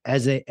see that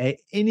as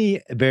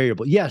any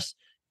variable. Yes,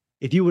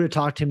 if you would have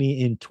talked to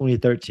me in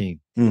 2013,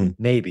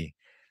 maybe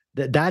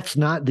that's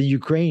not the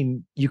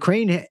Ukraine.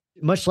 Ukraine,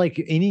 much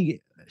like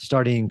any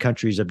starting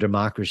countries of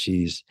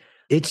democracies,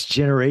 its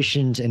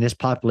generations and its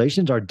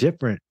populations are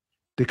different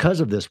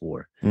because of this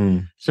war.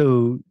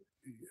 So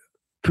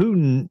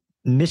Putin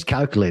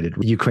miscalculated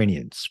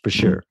Ukrainians for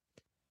sure,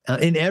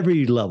 in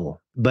every level,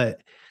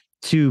 but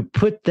to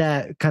put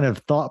that kind of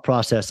thought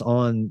process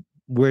on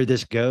where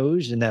this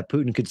goes, and that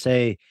Putin could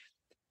say,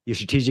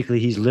 strategically,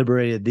 he's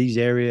liberated these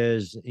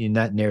areas in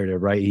that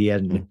narrative, right? He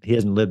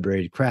hasn't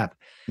liberated crap.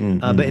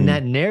 But in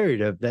that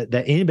narrative, that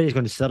anybody's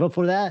going to settle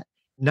for that,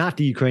 not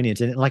the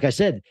Ukrainians. And like I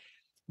said,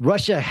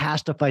 Russia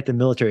has to fight the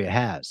military it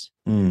has.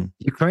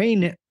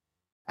 Ukraine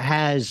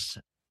has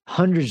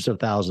hundreds of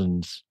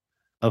thousands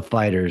of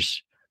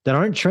fighters that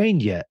aren't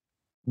trained yet,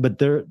 but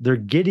they're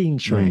getting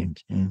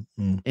trained.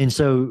 And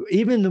so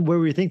even where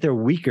we think they're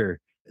weaker,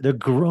 they're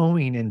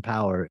growing in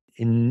power,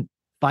 in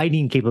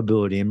fighting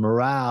capability and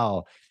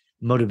morale,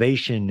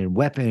 motivation and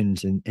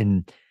weapons,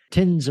 and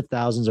tens of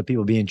thousands of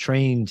people being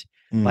trained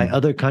by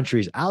other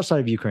countries outside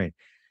of Ukraine.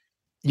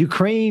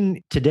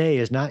 Ukraine today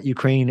is not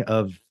Ukraine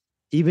of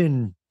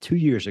even 2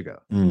 years ago.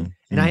 And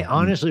I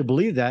honestly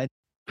believe that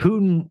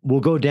Putin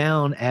will go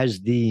down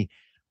as the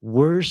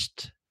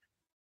worst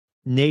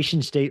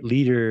nation state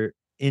leader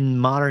in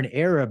modern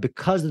era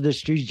because of the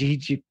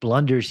strategic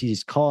blunders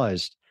he's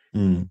caused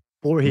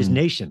for his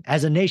nation,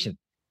 as a nation.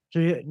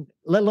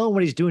 let alone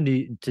what he's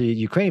doing to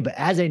Ukraine. But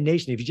as a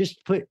nation, if you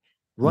just put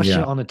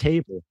Russia on the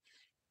table,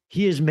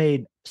 he has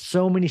made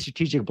so many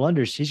strategic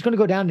blunders. He's going to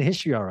go down in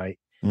history, all right.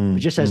 But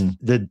just as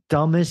the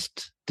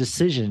dumbest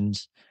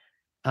decisions,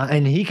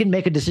 and he can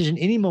make a decision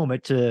any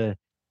moment to.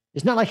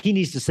 It's not like he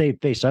needs to save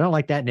face. So I don't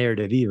like that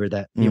narrative either.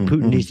 That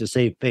Putin needs to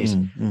save face.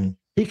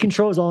 He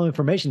controls all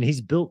information. He's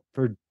built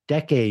for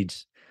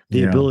decades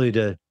the ability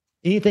to.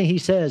 Anything he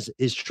says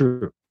is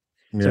true.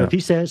 So if he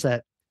says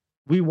that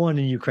we won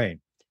in Ukraine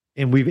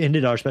and we've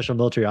ended our special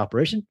military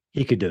operation,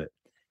 he could do it.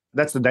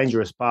 That's the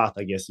dangerous path,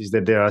 I guess, is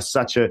that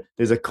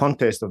there's a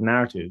contest of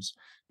narratives.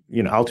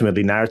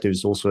 Ultimately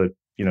narratives also,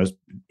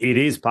 it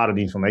is part of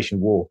the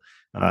information war.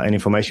 And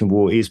information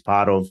war is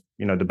part of,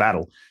 the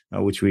battle,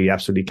 which we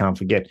absolutely can't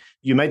forget.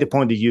 You made the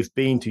point that you've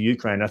been to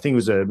Ukraine, I think it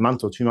was a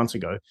month or 2 months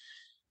ago,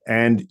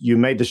 and you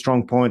made the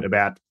strong point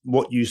about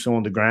what you saw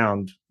on the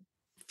ground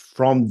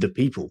from the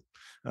people.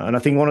 And I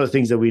think one of the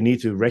things that we need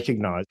to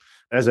recognize,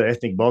 as an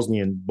ethnic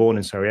Bosnian born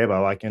in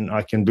Sarajevo, I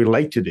can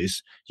relate to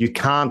this. You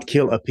can't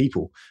kill a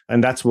people,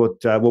 and that's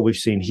what we've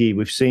seen here.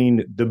 We've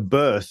seen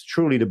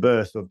truly the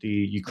birth of the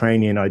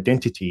Ukrainian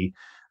identity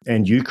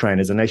and Ukraine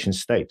as a nation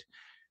state.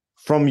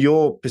 From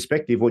your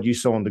perspective, what you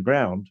saw on the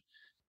ground,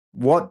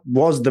 what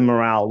was the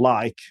morale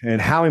like, and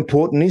how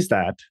important is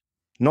that,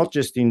 not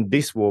just in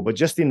this war, but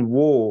just in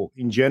war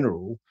in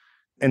general?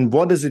 And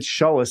what does it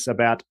show us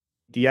about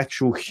the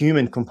actual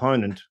human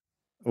component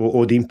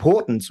or the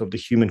importance of the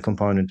human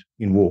component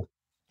in war?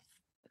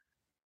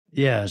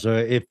 Yeah.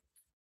 So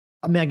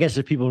I guess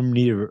if people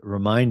need a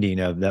reminding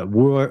of that,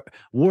 war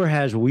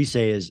has what we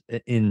say is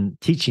in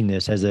teaching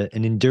this has an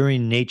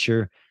enduring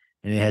nature,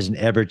 and it has an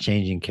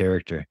ever-changing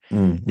character.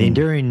 The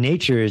enduring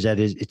nature is that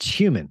it's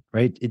human,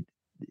 right?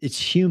 It's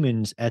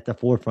humans at the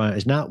forefront.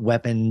 It's not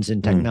weapons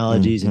and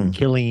technologies and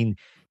killing.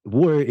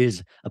 War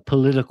is a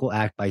political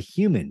act by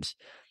humans.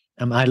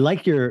 I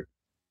like your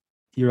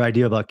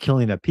idea about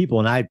killing a people,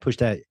 and I'd push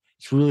that.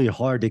 It's really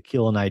hard to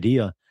kill an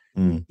idea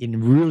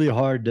and really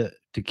hard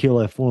to kill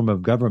a form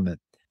of government,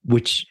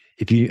 which,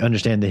 if you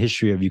understand the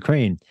history of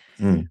Ukraine,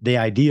 the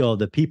ideal,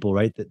 the people,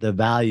 right? The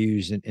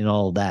values and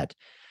all of that.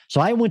 So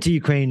I went to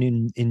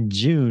Ukraine in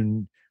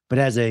June, but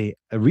as a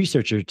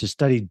researcher to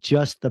study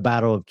just the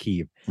Battle of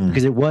Kyiv,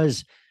 because it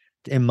was,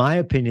 in my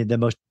opinion, the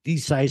most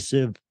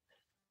decisive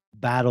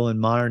battle in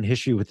modern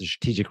history with a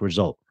strategic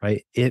result,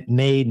 right? It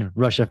made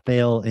Russia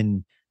fail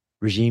in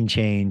regime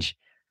change.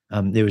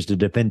 There was the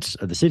defense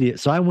of the city.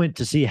 So I went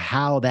to see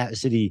how that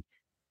city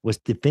was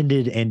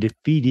defended and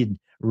defeated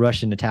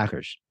Russian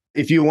attackers.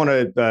 If you want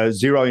to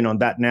zero in on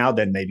that now,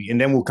 then maybe, and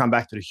then we'll come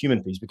back to the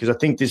human piece, because I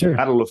think this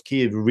Battle of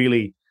Kyiv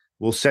really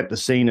will set the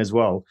scene as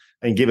well.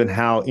 And given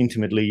how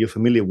intimately you're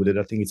familiar with it,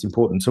 I think it's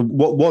important. So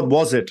what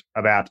was it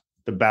about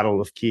the Battle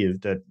of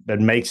Kyiv that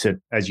makes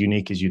it as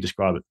unique as you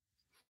describe it?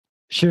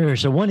 Sure.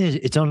 So one is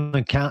it's on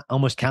a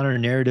almost counter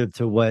narrative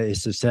to what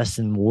is success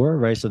in war,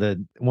 right? So that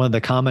one of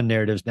the common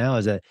narratives now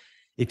is that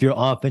if you're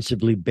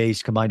offensively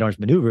based combined arms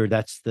maneuver,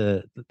 that's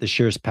the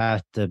surest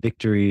path to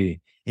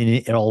victory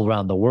in all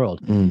around the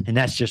world. And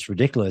that's just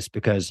ridiculous,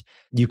 because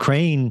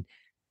Ukraine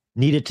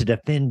needed to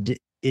defend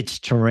its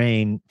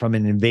terrain from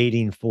an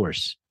invading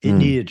force. It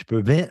needed to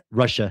prevent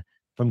Russia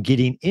from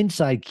getting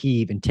inside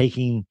Kyiv and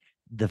taking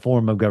the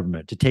form of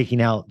government, to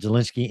taking out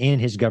Zelensky and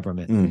his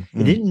government.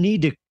 It didn't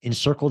need to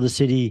encircle the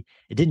city.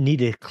 It didn't need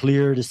to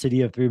clear the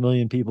city of 3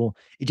 million people.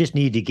 It just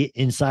needed to get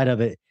inside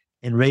of it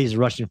and raise the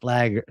Russian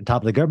flag on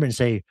top of the government and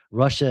say,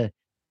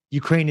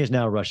 Ukraine is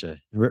now Russia.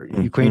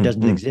 Ukraine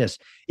doesn't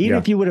exist. Even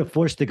if you would have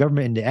forced the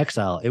government into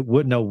exile, it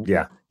wouldn't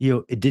have,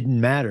 it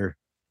didn't matter.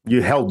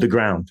 You held the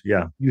ground.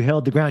 Yeah. You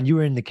held the ground. You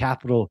were in the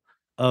capital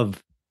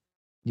of,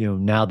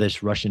 now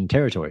this Russian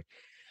territory.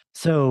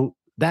 So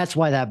that's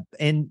why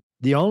and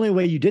the only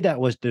way you did that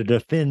was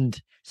to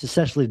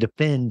successfully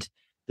defend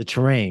the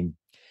terrain.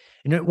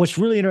 And what's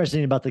really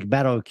interesting about the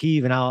Battle of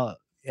Kyiv, and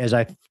as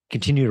I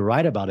continue to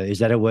write about it, is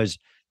that it was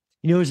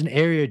an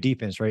area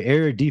defense, right?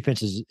 Area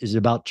defense is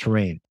about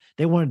terrain.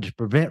 They wanted to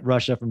prevent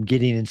Russia from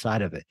getting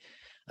inside of it.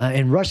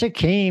 And Russia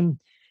came,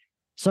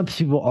 some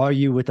people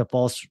argue with a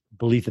false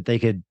belief that they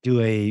could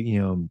do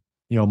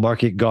a,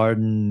 market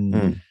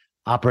garden,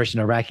 Operation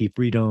Iraqi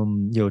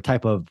Freedom,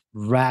 type of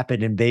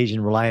rapid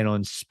invasion relying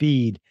on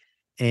speed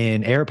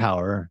and air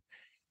power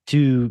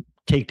to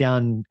take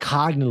down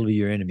cognitively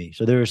your enemy.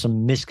 So there are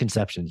some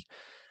misconceptions.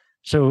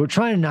 So we're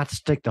trying not to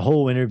stick the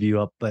whole interview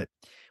up, but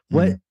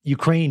what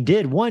Ukraine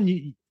did,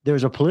 one, there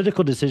was a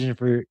political decision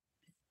for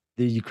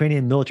the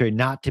Ukrainian military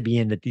not to be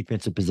in the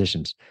defensive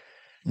positions.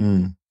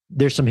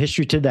 There's some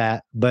history to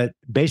that, but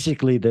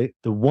basically the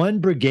one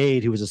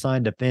brigade who was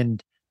assigned to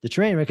defend the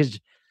terrain, right? Because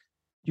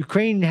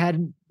Ukraine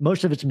had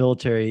most of its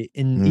military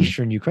in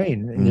eastern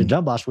Ukraine, in the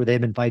Donbass, where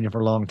they've been fighting for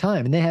a long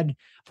time. And they had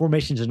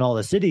formations in all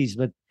the cities,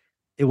 but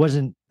it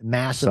wasn't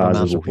massive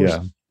amounts of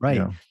forces. Right.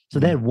 Yeah. So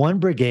they had one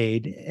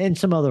brigade and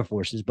some other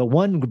forces, but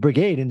one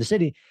brigade in the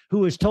city who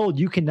was told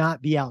you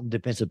cannot be out in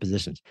defensive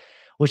positions,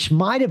 which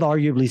might have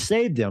arguably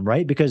saved them,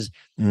 right? Because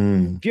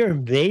if you're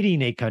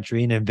invading a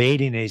country and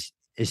invading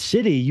a a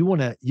city,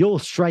 you'll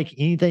strike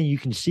anything you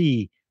can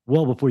see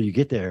well before you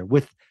get there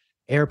with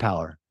air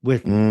power,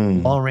 with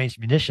long range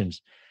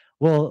munitions.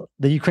 Well,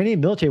 the Ukrainian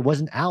military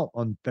wasn't out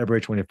on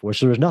February 24th,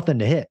 so there was nothing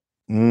to hit.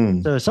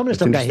 So some of the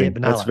stuff got hit,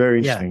 but not That's very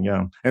interesting,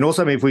 yeah. And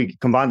also, I mean, if we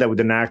combine that with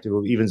the narrative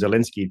of even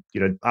Zelensky,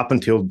 up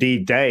until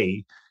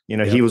D-Day,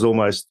 he was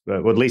almost,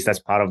 well, at least that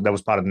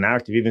was part of the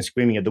narrative, even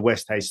screaming at the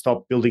West, "Hey,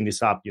 stop building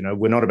this up.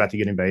 We're not about to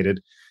get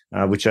invaded,"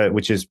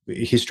 which is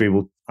history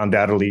will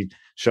undoubtedly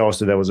show us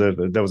that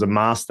there was a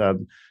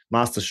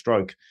master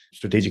stroke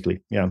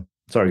strategically. Yeah,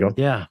 sorry, go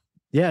on.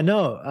 Yeah,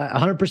 no,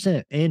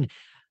 100%.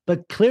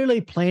 But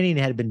clearly planning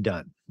had been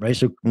done, right?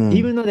 So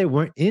even though they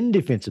weren't in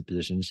defensive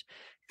positions,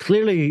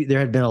 clearly there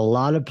had been a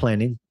lot of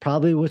planning,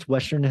 probably with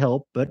Western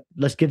help, but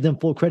let's give them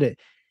full credit.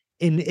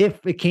 And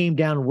if it came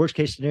down to worst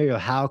case scenario,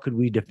 how could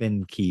we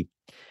defend Kyiv?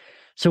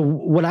 So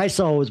what I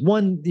saw was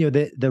one,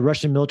 the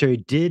Russian military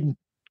did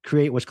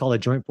create what's called a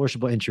joint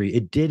forcible entry.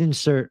 It did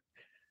insert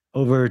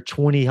over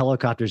 20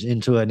 helicopters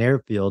into an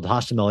airfield,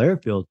 hostile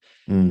airfield,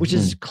 which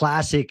is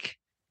classic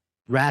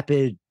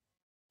rapid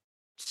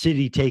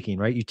city taking,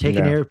 right? You take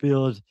an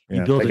airfield,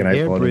 you build an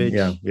air bridge.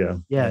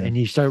 And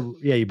you start,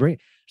 you bring.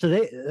 So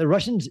the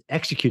Russians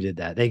executed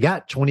that. They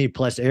got 20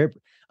 plus the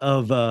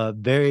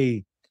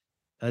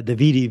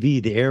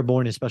VDV, the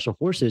Airborne and Special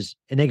Forces,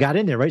 and they got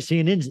in there, right?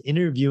 CNN's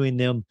interviewing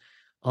them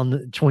on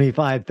the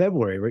 25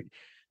 February, right?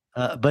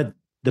 But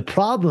the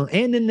problem,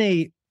 and then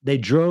they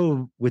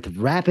drove with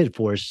rapid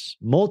force,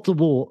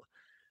 multiple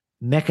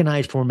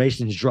mechanized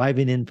formations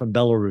driving in from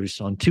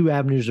Belarus on 2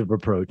 avenues of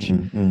approach.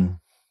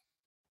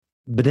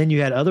 But then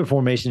you had other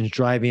formations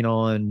driving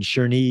on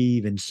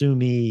Cherniv and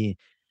Sumy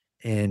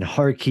and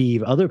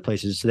Kharkiv, other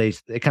places. So they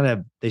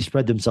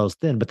spread themselves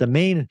thin. But the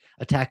main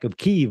attack of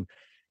Kyiv,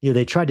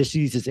 they tried to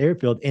seize this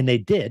airfield, and they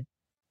did.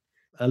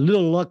 A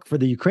little luck for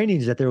the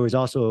Ukrainians that there was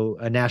also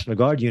a National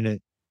Guard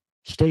unit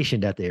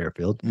stationed at the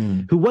airfield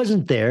who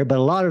wasn't there, but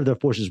a lot of their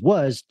forces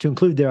was, to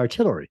include their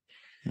artillery.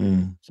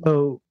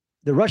 So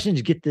the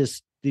Russians get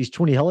these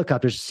 20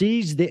 helicopters,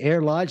 seize the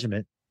air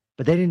lodgement,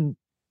 but they didn't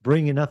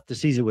bring enough to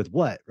seize it with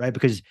what, right?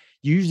 Because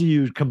usually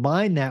you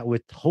combine that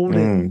with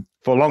holding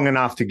for long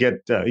enough to get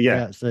so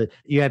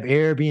you have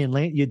air being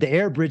the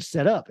air bridge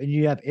set up, and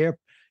you have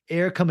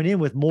air coming in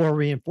with more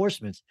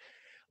reinforcements.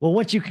 Well,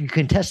 once you can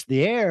contest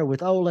the air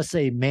with, let's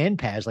say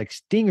manpads like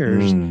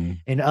Stingers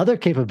and other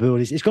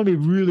capabilities, it's going to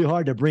be really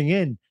hard to bring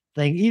in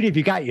things, even if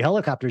you got your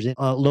helicopters in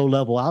low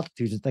level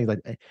altitudes and things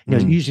like that,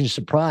 using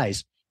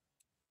surprise.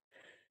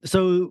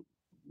 So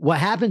what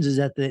happens is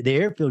that the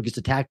airfield gets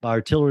attacked by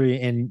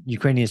artillery and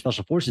Ukrainian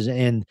special forces,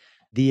 and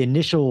the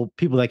initial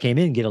people that came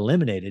in get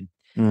eliminated.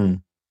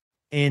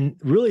 And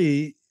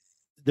really,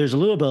 there's a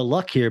little bit of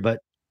luck here, but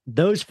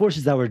those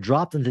forces that were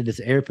dropped into this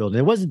airfield, and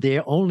it wasn't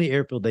the only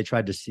airfield they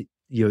tried to see,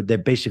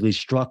 that basically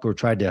struck or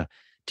tried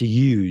to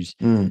use.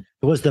 It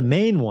was the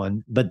main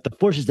one, but the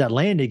forces that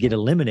landed get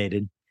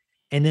eliminated,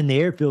 and then the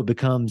airfield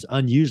becomes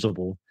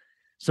unusable.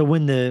 So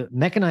when the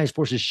mechanized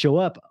forces show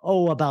up,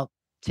 about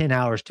 10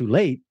 hours too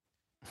late,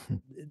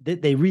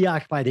 they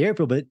reoccupy the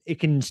airfield, but it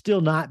can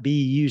still not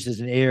be used as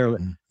an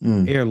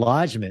air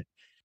lodgement.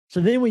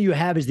 So then what you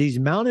have is these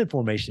mounted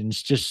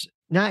formations just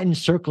not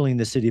encircling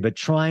the city, but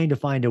trying to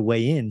find a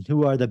way in.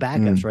 Who are the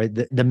backups, right?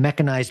 The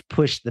mechanized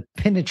push, the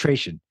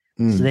penetration.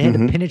 So they had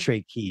to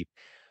penetrate Kyiv.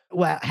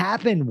 What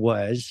happened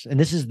was, and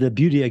this is the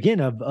beauty again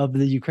of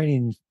the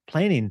Ukrainian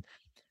planning,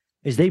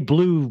 is they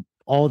blew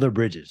all their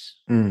bridges,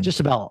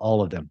 just about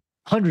all of them,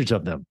 hundreds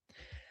of them.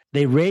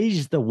 They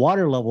raised the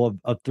water level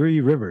of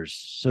 3 rivers.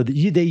 So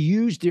that they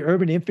used the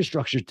urban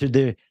infrastructure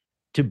to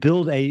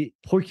build a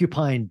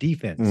porcupine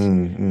defense.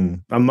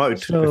 A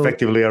moat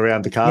effectively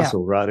around the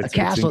castle, right? A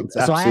castle.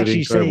 So I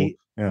actually say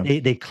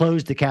they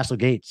closed the castle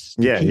gates.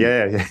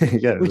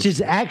 Yeah. Which is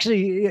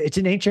actually, it's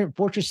an ancient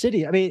fortress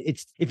city. I mean,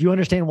 it's, if you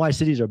understand why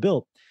cities are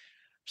built.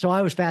 So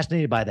I was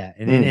fascinated by that.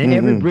 And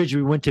every bridge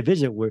we went to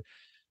visit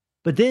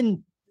but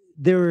then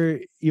there were,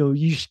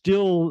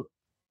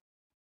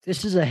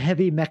 this is a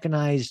heavy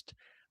mechanized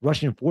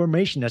Russian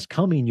formation that's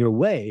coming your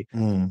way.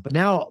 But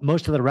now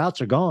most of the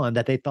routes are gone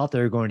that they thought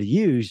they were going to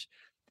use.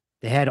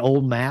 They had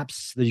old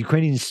maps. The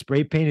Ukrainians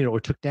spray painted or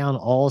took down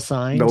all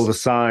signs. All the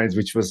signs,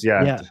 which was,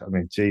 I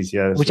mean, geez,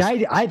 yeah. Which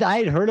I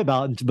had heard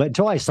about, but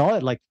until I saw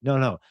it, like,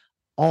 no,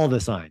 all the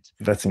signs.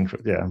 That's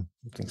incredible. Yeah.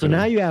 So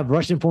now you have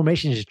Russian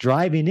formations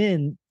driving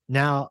in.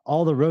 Now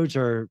all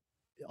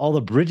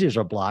the bridges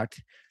are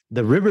blocked.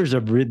 The rivers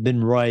have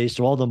been raised,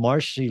 so all the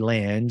marshy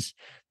lands.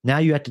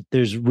 Now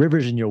there's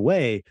rivers in your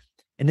way.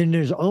 And then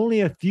there's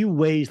only a few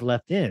ways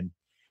left in.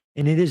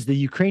 And it is the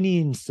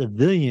Ukrainian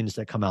civilians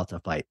that come out to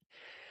fight.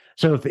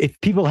 So if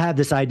people have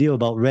this idea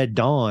about Red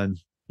Dawn,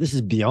 this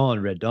is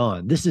beyond Red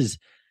Dawn. This is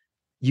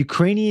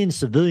Ukrainian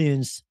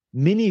civilians,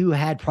 many who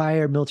had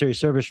prior military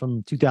service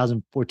from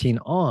 2014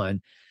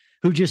 on,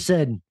 who just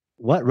said,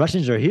 what,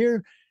 Russians are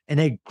here? And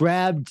they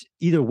grabbed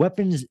either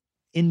weapons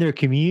in their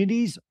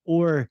communities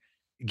or,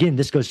 again,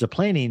 this goes to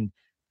planning,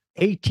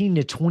 18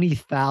 to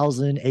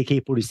 20,000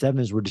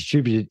 AK-47s were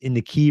distributed in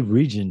the Kyiv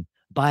region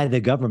by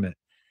the government.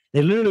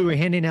 They literally were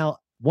handing out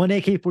one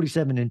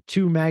AK-47 and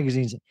 2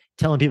 magazines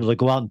telling people to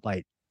go out and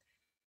fight.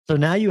 So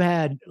now you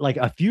had like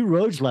a few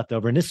roads left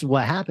over. And this is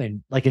what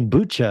happened. Like in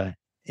Bucha,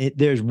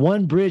 there's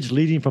one bridge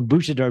leading from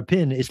Bucha to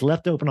Irpin. It's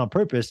left open on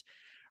purpose.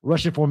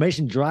 Russian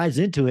formation drives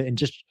into it and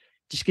just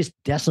gets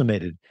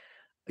decimated.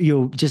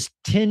 Just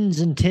tens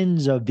and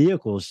tens of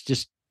vehicles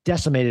just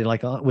decimated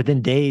like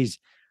within days.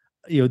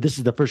 This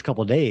is the first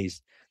couple of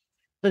days.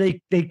 So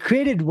they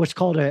created what's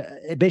called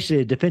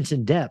basically a defense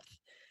in depth.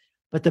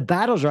 But the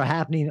battles are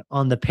happening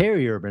on the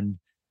peri-urban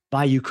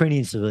by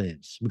Ukrainian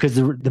civilians because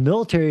the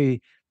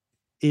military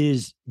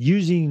is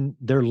using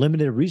their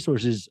limited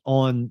resources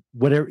on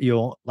whatever,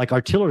 like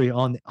artillery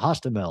on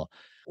Hostomel,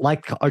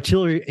 like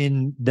artillery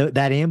in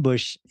that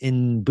ambush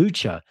in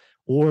Bucha,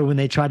 or when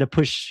they try to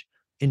push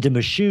into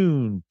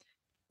Mashun,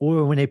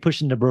 or when they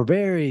push into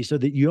Brovary, so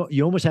that you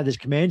almost have this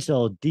command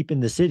cell deep in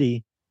the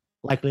city,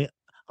 likely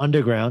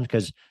underground,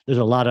 because there's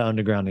a lot of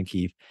underground in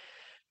Kyiv,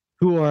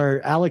 who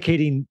are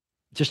allocating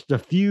just a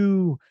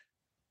few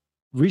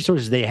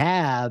resources they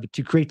have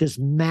to create this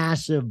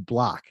massive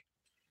block.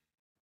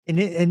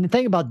 And the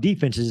thing about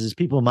defenses is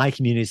people in my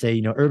community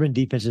say, urban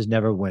defenses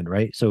never win,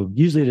 right? So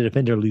usually the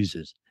defender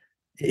loses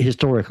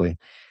historically.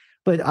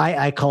 But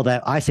I call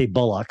that, I say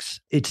bullocks.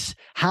 It's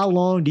how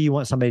long do you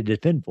want somebody to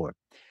defend for?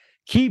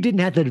 Kyiv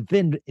didn't have to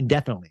defend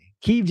indefinitely.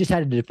 Kyiv just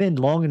had to defend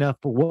long enough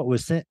for what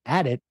was sent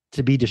at it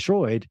to be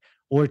destroyed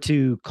or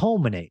to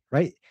culminate,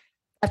 right?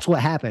 That's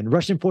what happened.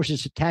 Russian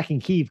forces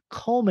attacking Kyiv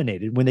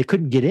culminated when they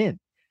couldn't get in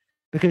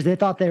because they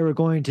thought they were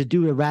going to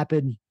do a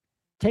rapid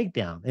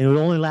takedown and it would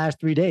only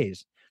last 3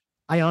 days.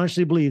 I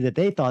honestly believe that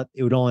they thought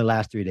it would only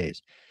last 3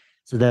 days.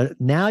 So that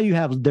now you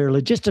have their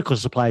logistical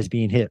supplies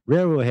being hit,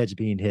 railroad heads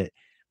being hit,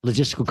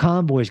 logistical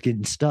convoys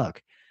getting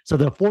stuck. So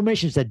the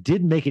formations that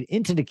did make it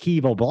into the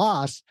Kyiv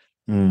Oblast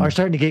are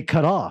starting to get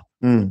cut off,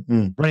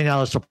 running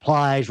out of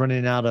supplies,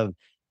 running out of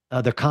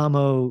their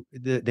commo.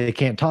 They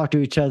can't talk to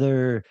each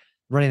other,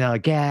 running out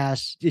of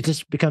gas. It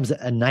just becomes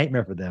a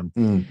nightmare for them.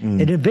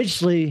 And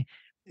eventually,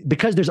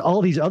 because there's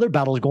all these other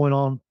battles going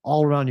on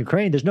all around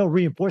Ukraine, there's no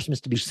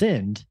reinforcements to be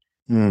sent.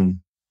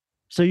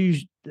 So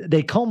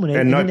they culminate.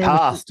 And no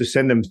path to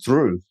send them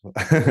through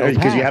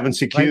because you haven't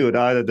secured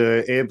either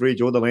the air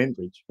bridge or the land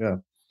bridge. Yeah.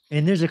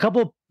 And there's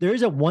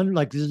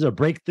a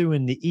breakthrough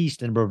in the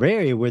east in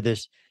Bavaria where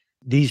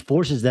these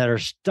forces that are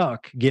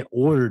stuck get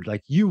ordered,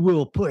 like you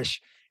will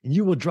push and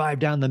you will drive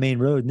down the main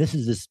road. And this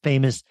is this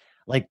famous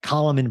like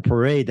column and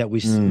parade that we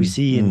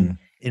see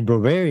in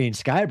Bavaria and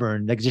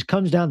Skyburn that just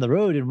comes down the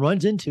road and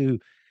runs into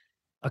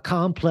a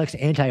complex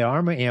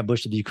anti-armor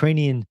ambush of the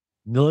Ukrainian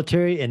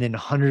military and then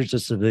hundreds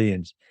of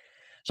civilians.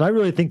 So I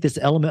really think this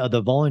element of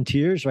the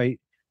volunteers, right?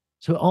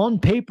 So on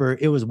paper,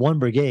 it was one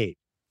brigade.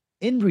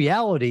 In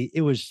reality,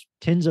 it was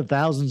tens of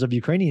thousands of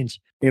Ukrainians.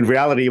 In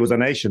reality, it was a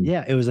nation.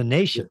 Yeah, it was a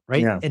nation,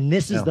 right? Yeah. And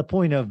this is the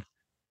point of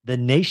the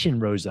nation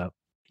rose up.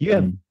 You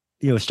have,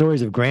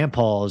 stories of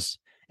grandpas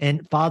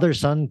and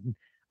father-son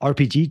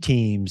RPG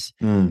teams.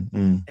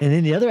 And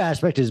then the other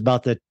aspect is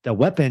about the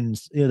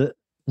weapons.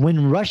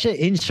 When Russia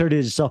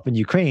inserted itself in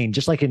Ukraine,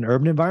 just like in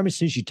urban environments, as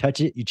soon as you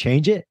touch it, you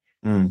change it.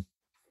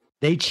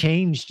 They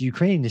changed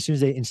Ukraine as soon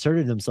as they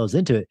inserted themselves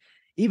into it,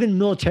 even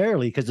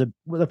militarily, because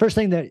the first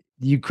thing that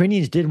the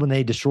Ukrainians did when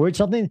they destroyed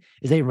something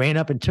is they ran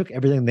up and took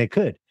everything they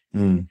could.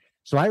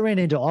 So I ran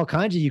into all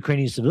kinds of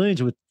Ukrainian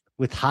civilians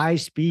with high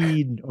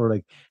speed or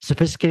like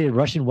sophisticated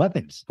Russian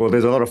weapons. Well,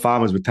 there's a lot of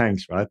farmers with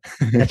tanks, right?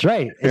 That's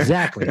right.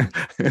 Exactly.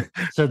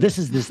 So this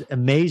is this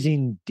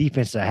amazing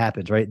defense that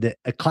happens, right?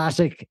 A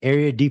classic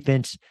area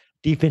defense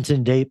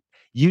in depth,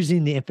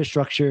 using the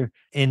infrastructure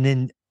and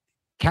then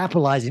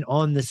capitalizing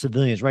on the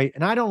civilians, right?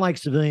 And I don't like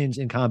civilians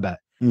in combat.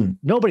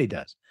 Nobody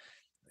does.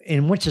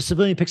 And once a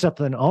civilian picks up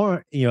a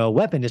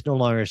weapon, it's no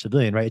longer a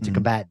civilian, right? It's a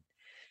combatant.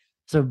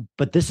 So,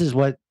 but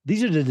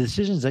these are the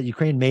decisions that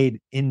Ukraine made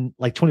in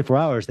like 24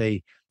 hours.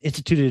 They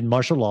instituted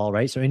martial law,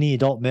 right? So any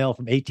adult male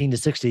from 18 to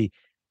 60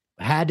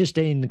 had to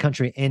stay in the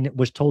country and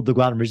was told to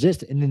go out and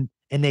resist. And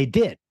they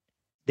did.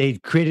 They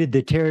created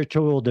the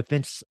territorial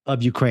defense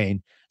of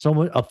Ukraine,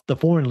 of the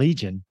Foreign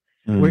Legion,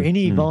 where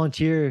any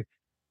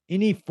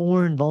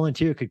foreign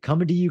volunteer could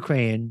come into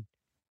Ukraine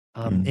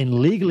and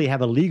legally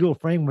have a legal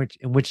framework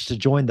in which to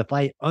join the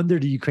fight under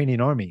the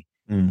Ukrainian army.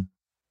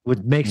 Which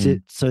makes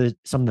it so that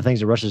some of the things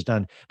that Russia's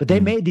done. But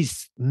they made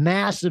these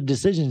massive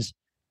decisions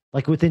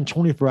like within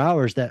 24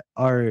 hours that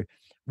are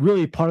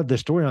really part of the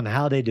story on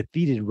how they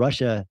defeated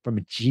Russia from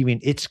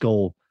achieving its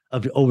goal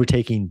of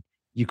overtaking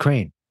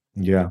Ukraine.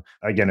 Yeah.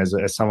 Again, as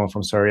someone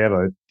from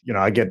Sarajevo,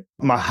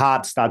 my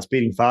heart starts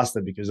beating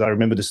faster because I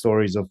remember the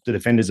stories of the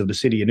defenders of the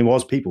city. And it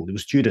was people, it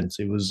was students,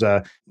 it was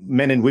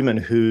men and women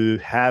who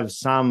have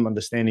some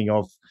understanding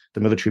of the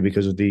military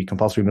because of the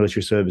compulsory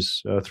military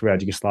service throughout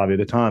Yugoslavia at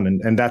the time.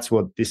 And that's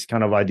what this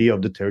kind of idea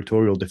of the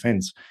territorial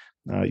defense,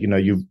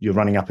 you're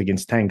running up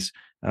against tanks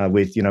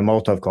with,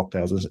 Molotov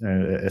cocktails,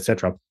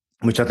 etc.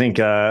 Which I think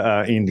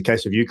in the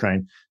case of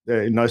Ukraine,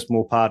 in no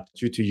small part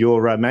due to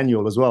your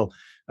manual as well,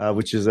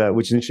 which is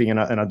interesting, and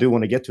I do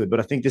want to get to it.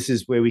 But I think this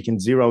is where we can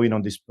zero in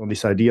on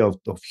this idea of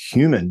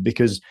human,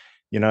 because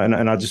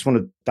and I just want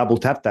to double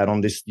tap that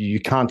on this. You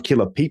can't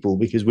kill a people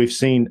because we've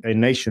seen a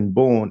nation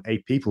born, a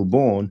people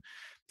born.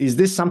 Is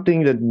this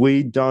something that we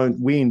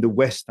in the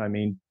West,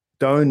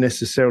 don't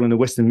necessarily, in the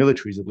Western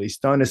militaries at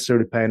least, don't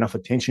necessarily pay enough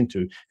attention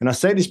to? And I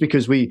say this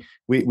because we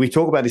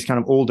talk about this kind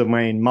of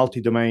all-domain,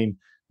 multi-domain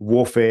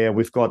warfare.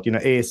 We've got,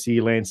 air,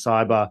 sea, land,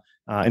 cyber,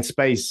 and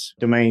space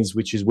domains,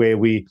 which is where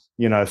we,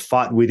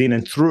 fight within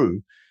and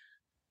through.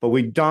 But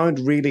we don't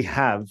really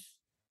have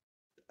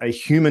a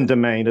human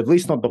domain, at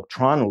least not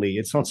doctrinally.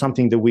 It's not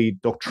something that we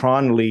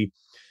doctrinally,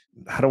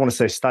 I don't want to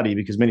say study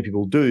because many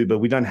people do, but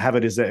we don't have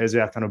it as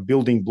our kind of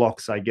building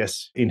blocks, I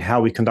guess, in how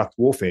we conduct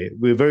warfare.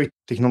 We're very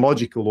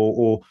technological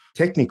or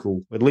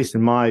technical, at least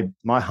in my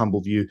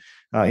humble view,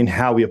 in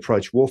how we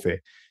approach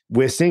warfare.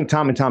 We're seeing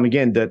time and time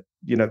again that,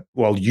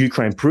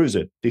 Ukraine proves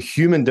it. The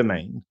human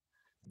domain,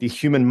 the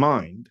human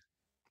mind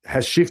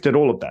has shifted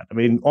all of that.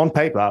 On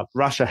paper,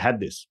 Russia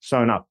had this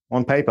sewn up.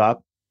 On paper,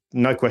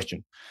 no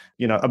question.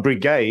 A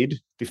brigade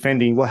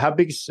defending, how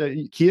big is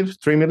Kiev?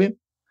 3 million?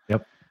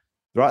 Yep.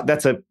 Right?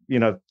 That's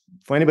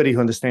for anybody who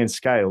understands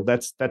scale,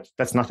 that's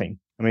nothing.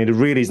 It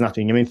really is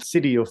nothing. The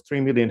city of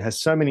 3 million has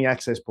so many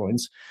access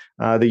points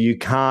that you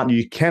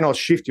cannot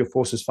shift your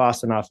forces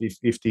fast enough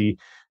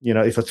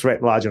if a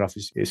threat large enough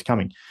is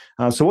coming.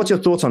 So what's your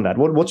thoughts on that?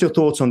 What's your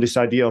thoughts on this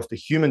idea of the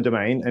human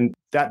domain and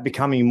that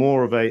becoming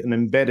more of an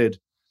embedded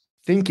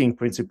thinking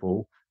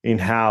principle in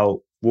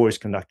how war is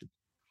conducted?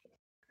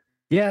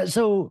 Yeah,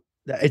 so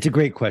it's a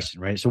great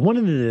question, right? So one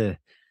of the,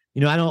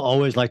 I don't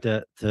always like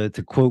to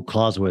quote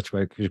Clausewitz,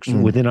 right? Because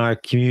within our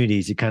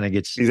communities, it kind of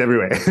gets... He's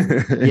everywhere.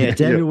 Yeah,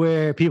 it's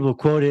everywhere. People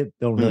quote it,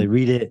 don't really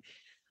read it.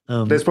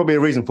 There's probably a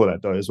reason for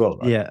that, though, as well,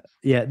 right?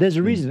 Yeah, there's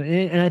a reason.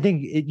 And I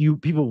think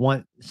people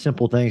want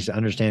simple things to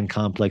understand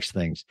complex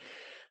things.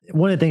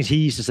 One of the things he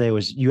used to say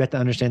was, you have to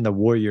understand the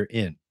war you're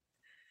in.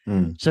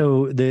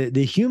 So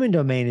the human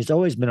domain has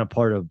always been a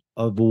part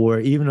of war,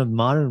 even of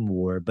modern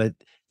war, but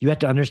you have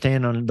to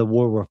understand on the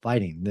war we're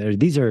fighting.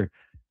 These are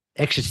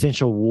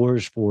existential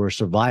wars for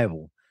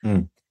survival.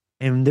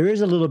 And there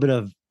is a little bit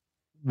of,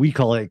 we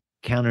call it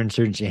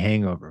counterinsurgency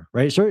hangover,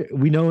 right? So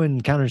we know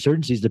in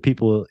counterinsurgencies, the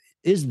people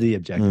is the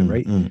objective,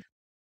 right?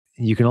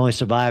 You can only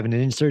survive in an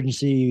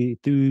insurgency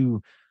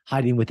through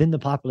hiding within the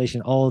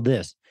population, all of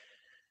this.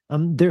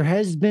 There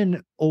has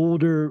been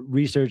older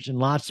research and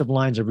lots of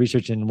lines of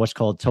research in what's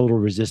called total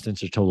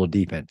resistance or total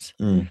defense.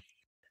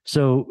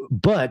 So,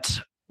 but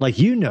like,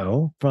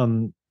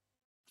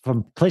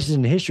 from places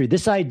in history,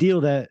 this ideal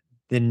that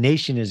the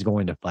nation is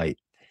going to fight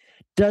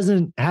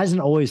hasn't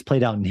always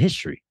played out in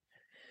history.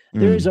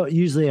 There is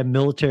usually a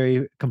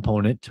military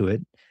component to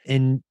it.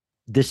 And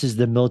this is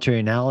the military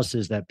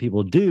analysis that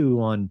people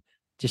do on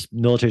just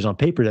militaries on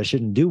paper that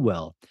shouldn't do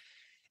well.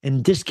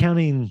 And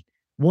discounting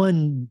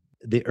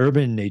the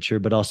urban nature,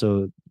 but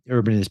also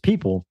urban as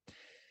people,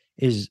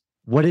 is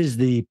what is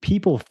the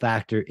people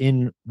factor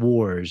in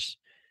wars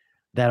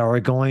that are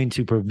going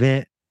to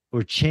prevent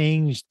or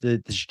change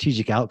the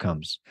strategic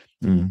outcomes.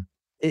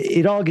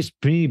 It all gets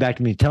pretty back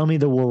to me. Tell me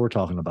the war we're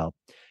talking about.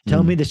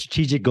 Tell me the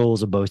strategic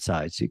goals of both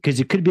sides, because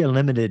it could be a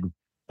limited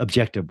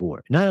objective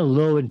war, not a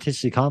low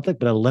intensity conflict,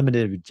 but a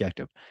limited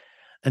objective.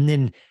 And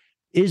then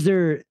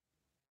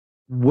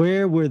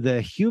where were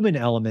the human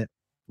element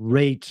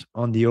rate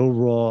on the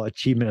overall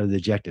achievement of the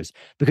objectives?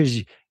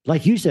 Because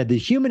like you said, the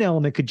human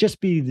element could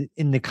just be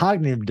in the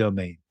cognitive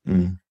domain.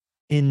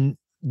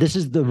 This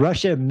is the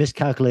Russia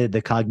miscalculated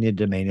the cognitive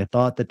domain and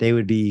thought that they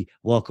would be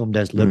welcomed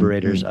as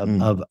liberators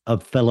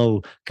of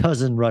fellow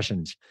cousin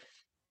Russians.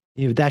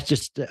 That's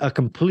just a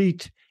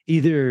complete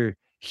either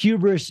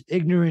hubris,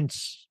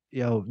 ignorance,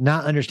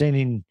 not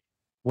understanding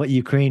what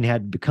Ukraine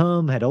had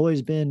become, had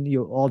always been,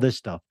 all this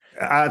stuff.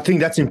 I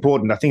think that's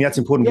important.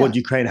 What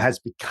Ukraine has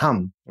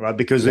become, right?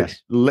 Because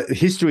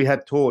history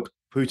had taught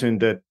Putin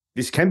that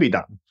this can be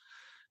done.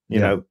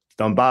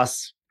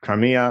 Donbass,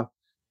 Crimea,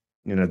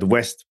 the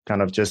West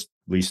kind of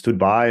we stood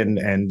by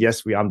and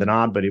yes, we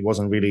undenied, but it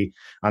wasn't really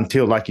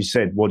until, like you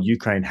said, what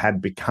Ukraine had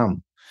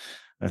become.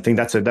 I think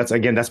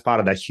that's part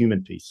of that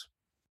human piece.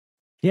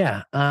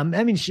 Yeah. And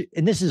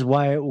this is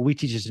why we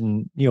teach this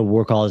in,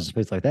 war colleges and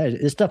places like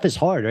that. This stuff is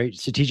hard, right?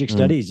 Strategic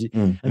studies.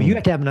 You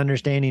have to have an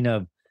understanding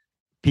of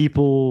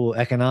people,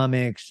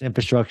 economics,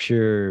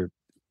 infrastructure,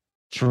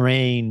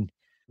 terrain.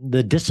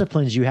 The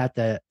disciplines you have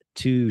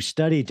to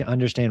study to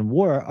understand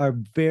war are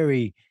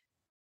very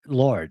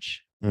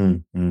large.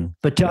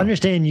 But to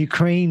understand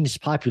Ukraine's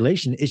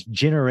population, it's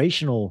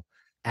generational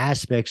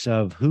aspects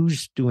of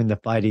who's doing the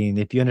fighting.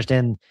 If you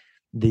understand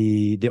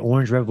the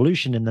Orange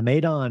Revolution and the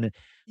Maidan,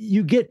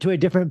 you get to a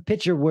different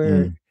picture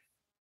where,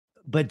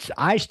 but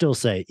I still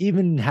say,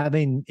 even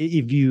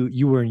if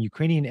you were a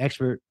Ukrainian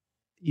expert,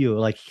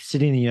 like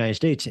sitting in the United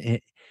States,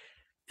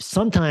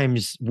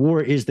 sometimes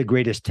war is the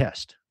greatest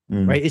test,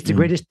 right? It's the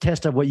greatest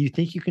test of what you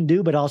think you can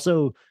do, but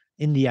also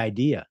in the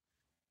idea.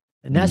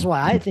 And that's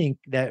why I think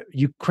that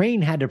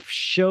Ukraine had to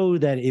show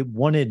that it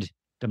wanted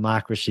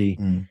democracy.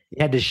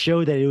 It had to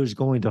show that it was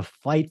going to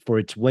fight for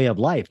its way of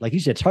life. Like you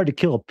said, it's hard to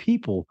kill a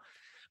people,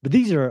 But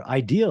these are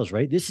ideals,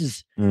 right? This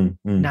is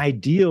an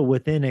ideal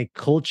within a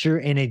culture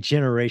and a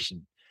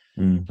generation.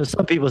 So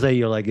some people say,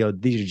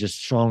 these are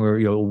just stronger,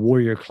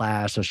 warrior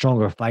class or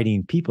stronger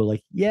fighting people.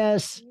 Like,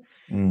 yes,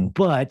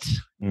 but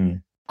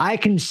I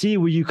can see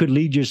where you could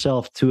lead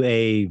yourself to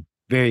a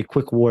very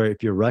quick war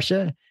if you're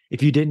Russia,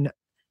 if you didn't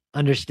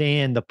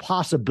understand the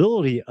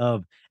possibility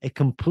of a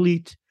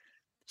complete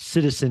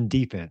citizen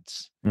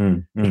defense,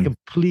 a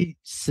complete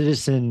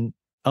citizen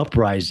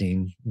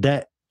uprising,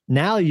 that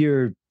now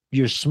your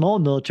small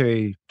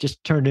military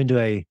just turned into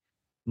a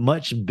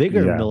much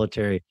bigger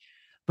military.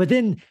 But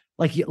then,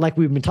 like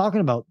we've been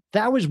talking about,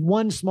 that was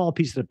one small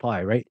piece of the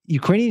pie, right?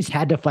 Ukrainians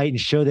had to fight and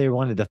show they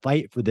wanted to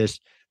fight for this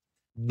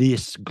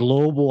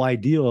global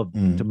ideal of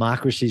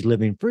democracies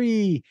living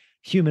free,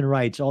 human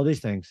rights, all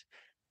these things,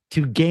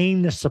 to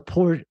gain the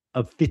support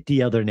of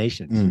 50 other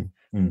nations.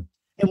 And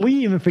we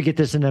even forget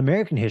this in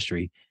American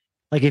history.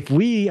 Like, if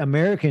we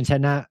Americans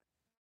had not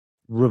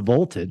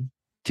revolted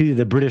to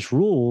the British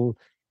rule,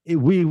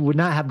 we would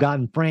not have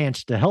gotten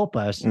France to help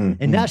us.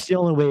 And that's the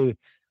only way.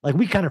 Like,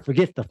 we kind of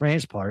forget the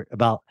France part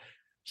about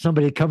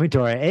somebody coming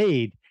to our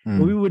aid.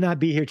 But we would not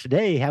be here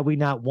today had we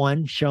not,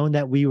 one, shown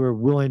that we were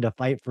willing to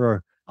fight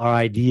for our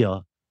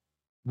idea,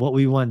 what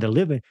we wanted to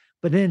live in,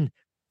 but then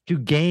to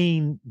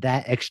gain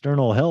that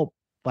external help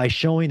by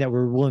showing that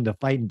we're willing to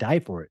fight and die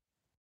for it.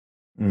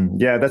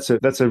 Yeah, that's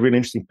a really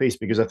interesting piece,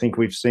 because I think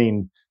we've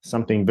seen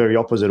something very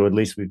opposite, or at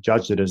least we've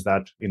judged it as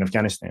that in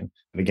Afghanistan.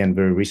 And again,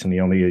 very recently,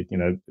 only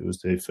it was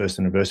the first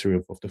anniversary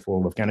of the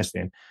fall of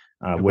Afghanistan,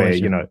 where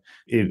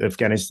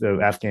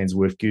Afghans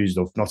were accused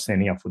of not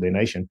standing up for their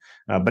nation.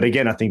 But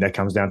again, I think that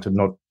comes down to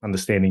not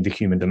understanding the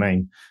human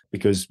domain,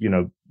 because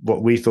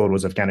what we thought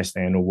was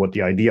Afghanistan, or what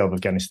the idea of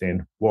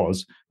Afghanistan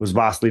was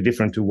vastly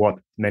different to what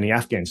many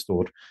Afghans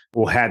thought,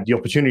 or had the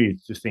opportunity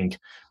to think,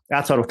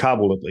 outside of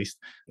Kabul at least.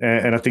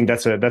 And I think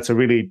that's a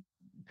really,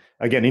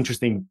 again,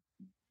 interesting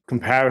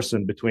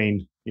comparison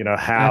between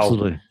how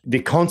Absolutely. the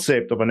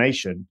concept of a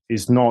nation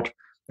is not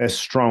as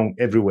strong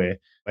everywhere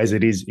as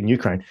it is in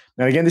Ukraine.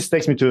 Now, again, this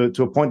takes me to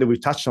a point that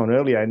we've touched on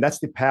earlier, and that's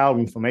the power of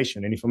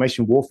information and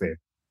information warfare.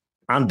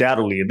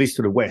 Undoubtedly, at least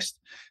to the West,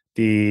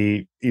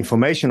 the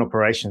information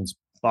operations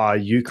by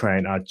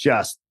Ukraine are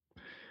just,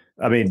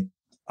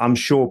 I'm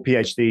sure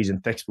PhDs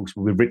and textbooks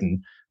will be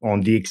written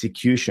on the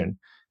execution.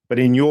 But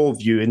in your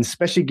view, and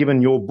especially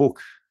given your book,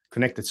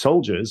 Connected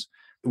Soldiers,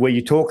 where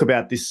you talk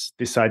about this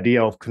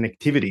idea of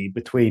connectivity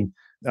between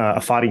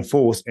a fighting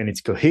force and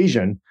its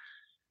cohesion,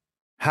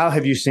 how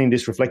have you seen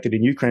this reflected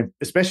in Ukraine,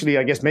 especially,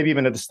 I guess, maybe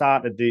even at the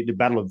start of the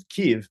Battle of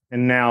Kiev,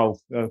 and now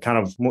kind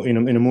of more in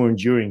a more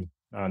enduring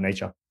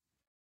nature?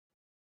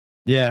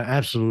 Yeah,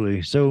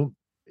 absolutely. So,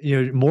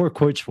 more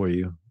quotes for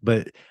you.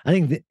 But I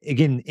think that,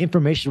 again,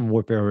 information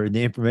warfare in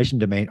the information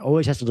domain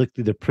always has to look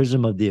through the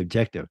prism of the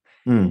objective.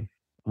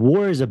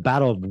 War is a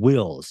battle of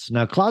wills.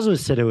 Now,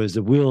 Clausewitz said it was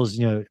the wills,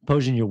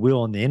 opposing your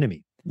will on the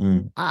enemy.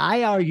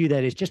 I argue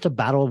that it's just a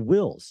battle of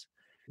wills.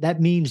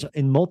 That means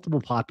in multiple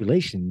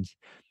populations,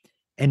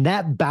 and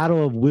that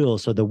battle of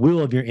wills, so the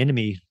will of your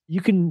enemy, you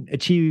can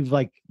achieve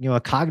a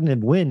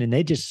cognitive win, and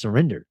they just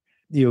surrender.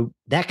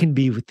 That can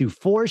be through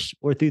force,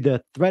 or through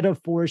the threat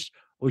of force,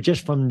 or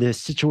just from the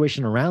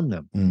situation around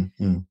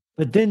them.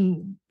 But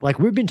then, like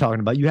we've been talking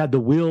about, you have the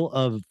will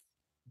of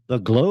the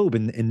globe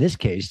in this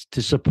case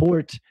to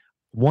support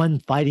one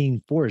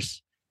fighting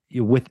force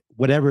with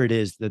whatever it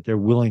is that they're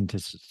willing to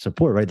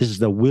support, right? This is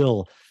the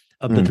will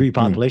of the three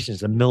populations,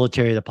 the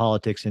military, the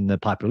politics, and the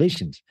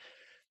populations.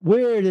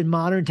 Where the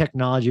modern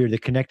technology or the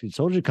connected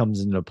soldier comes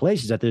into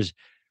place is that there's,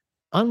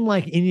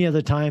 unlike any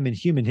other time in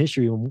human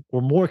history,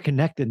 we're more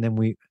connected than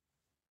we,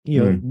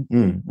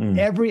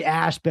 every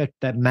aspect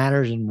that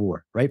matters in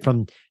war, right?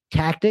 From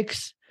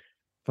tactics,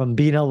 from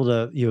being able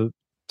to,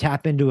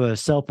 tap into a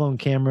cell phone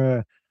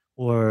camera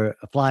or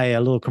fly a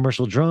little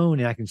commercial drone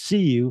and I can see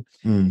you.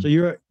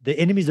 So the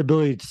enemy's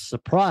ability to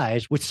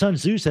surprise, which Sun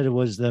Tzu said it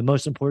was the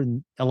most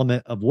important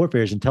element of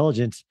warfare, is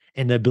intelligence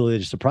and the ability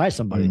to surprise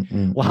somebody.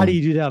 Well, how do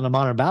you do that on a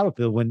modern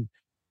battlefield when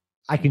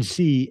I can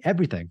see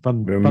everything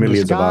from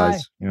millions the sky, of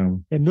eyes,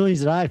 and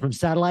millions of eyes, from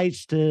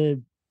satellites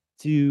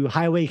to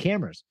highway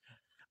cameras?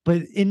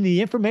 But in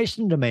the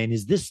information domain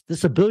is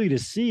this ability to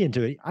see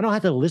into it. I don't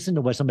have to listen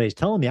to what somebody's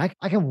telling me.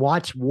 I can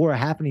watch war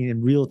happening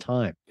in real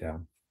time. Yeah.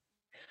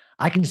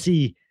 I can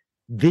see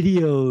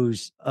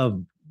videos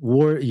of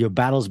war,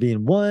 battles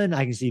being won.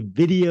 I can see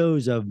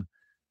videos of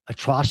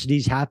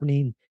atrocities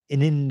happening.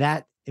 And then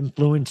that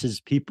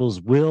influences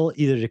people's will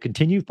either to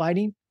continue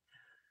fighting,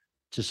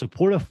 to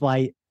support a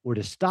fight, or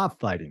to stop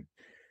fighting.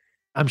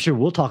 I'm sure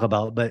we'll talk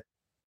about it, but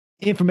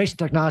information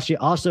technology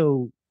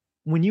also,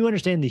 when you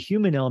understand the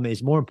human element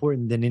is more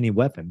important than any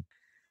weapon,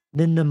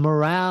 then the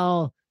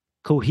morale,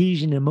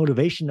 cohesion, and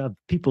motivation of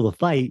people to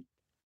fight,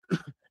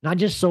 not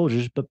just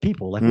soldiers, but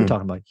people, like we're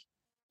talking about,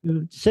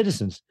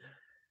 citizens.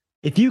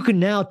 If you can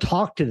now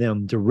talk to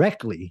them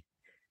directly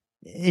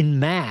in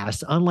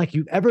mass, unlike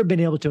you've ever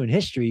been able to in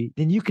history,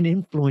 then you can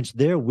influence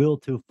their will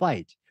to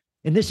fight.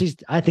 And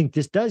I think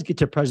this does get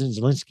to President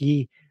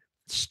Zelensky,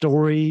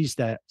 stories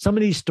that some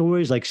of these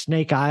stories like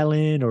Snake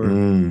Island or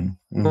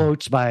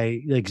quotes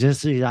by like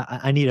Zelensky,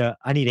 I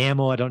need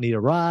ammo, I don't need a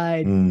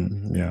ride.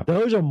 Yeah.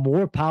 Those are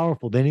more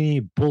powerful than any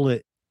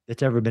bullet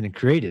that's ever been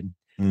created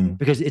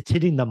because it's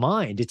hitting the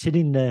mind, it's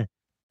hitting the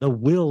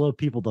will of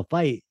people to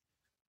fight.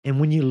 And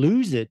when you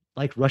lose it,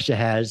 like Russia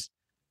has,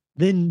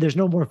 then there's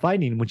no more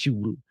fighting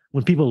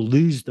when people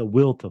lose the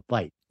will to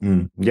fight.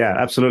 Yeah,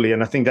 absolutely.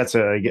 And I think that's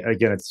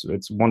again,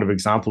 it's one of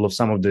example of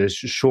some of the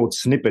short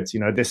snippets.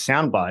 They're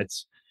sound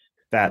bites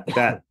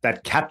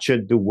that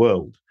captured the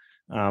world.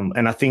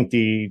 And I think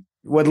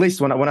at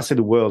least when I say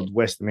the world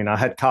West, I mean, I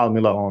had Carl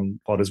Miller on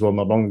pod as well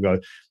not long ago,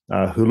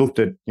 who looked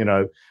at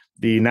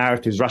the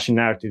narratives, Russian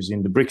narratives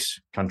in the BRICS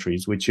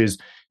countries, which is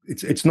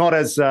it's not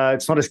as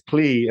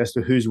clear as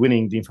to who's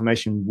winning the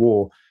information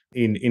war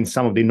in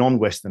some of the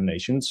non-Western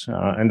nations,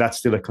 and that's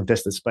still a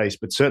contested space,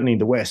 but certainly in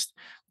the West,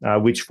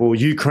 which for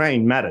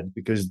Ukraine mattered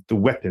because the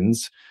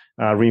weapons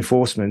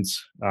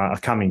reinforcements are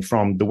coming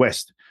from the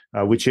West,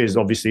 which is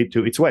obviously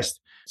to its West.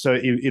 So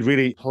it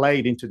really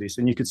played into this,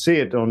 and you could see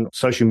it on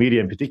social media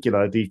in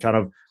particular. The kind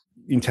of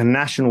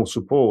international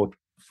support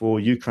for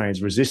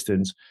Ukraine's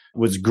resistance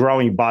was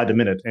growing by the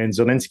minute, and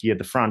Zelensky at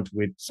the front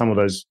with some of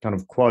those kind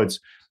of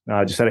quotes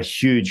just had a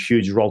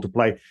huge role to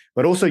play.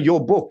 But also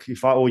your book,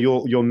 or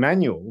your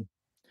manual,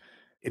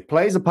 it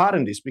plays a part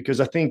in this because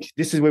I think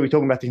this is where we're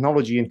talking about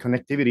technology and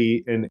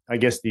connectivity and I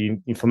guess the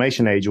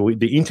information age or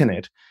the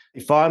internet.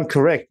 If I'm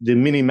correct, the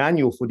mini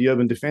manual for the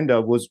Urban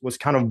Defender was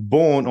kind of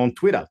born on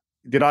Twitter.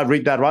 Did I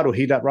read that right or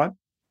hear that right?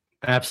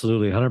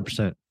 Absolutely,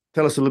 100%.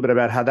 Tell us a little bit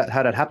about how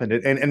that happened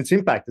and its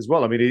impact as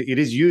well. I mean, it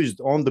is used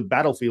on the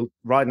battlefield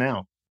right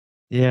now.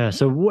 Yeah,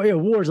 so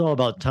war is all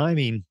about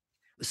timing.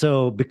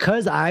 So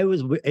because I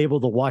was able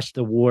to watch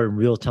the war in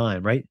real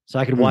time, right? So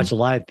I could watch a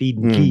live feed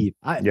in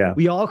Kyiv.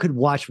 We all could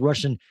watch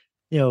Russian,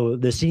 the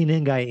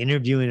CNN guy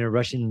interviewing a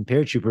Russian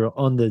paratrooper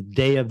on the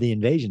day of the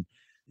invasion.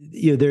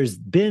 There's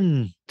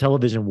been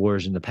television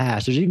wars in the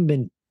past. There's even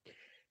been,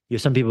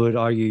 some people would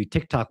argue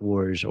TikTok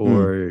wars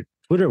or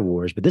Twitter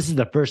wars, but this is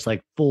the first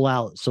like full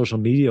out social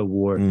media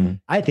war,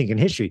 I think, in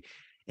history.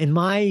 And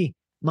my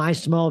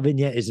small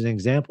vignette is an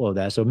example of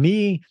that. So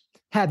me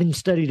having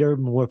studied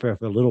urban warfare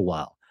for a little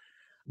while,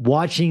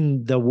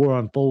 watching the war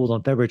unfold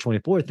on February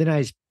 24th, then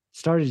I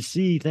started to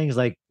see things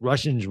like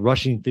Russians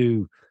rushing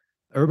through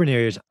urban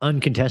areas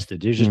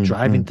uncontested. They're just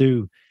driving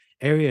through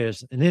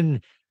areas. And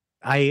then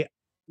I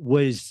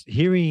was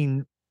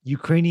hearing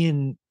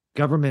Ukrainian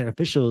government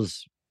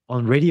officials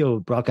on radio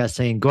broadcast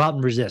saying, go out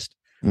and resist.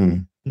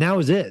 And that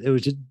was it.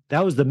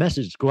 That was the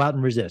message, go out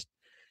and resist.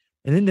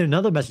 And then there's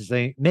another message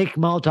saying, make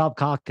Molotov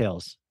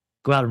cocktails,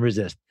 go out and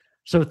resist.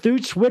 So through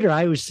Twitter,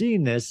 I was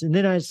seeing this. And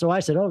then I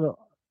said, oh,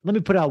 let me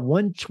put out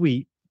one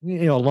tweet,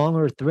 a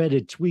longer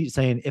threaded tweet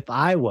saying, if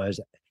I was,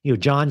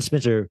 John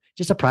Spencer,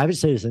 just a private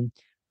citizen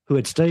who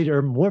had studied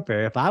urban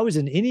warfare, if I was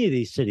in any of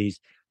these cities,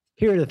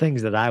 here are the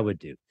things that I would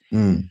do.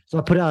 So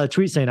I put out a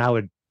tweet saying I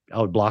would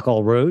block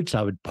all roads.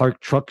 I would park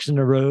trucks in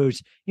the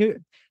roads.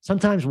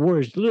 Sometimes war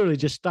is literally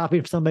just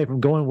stopping somebody from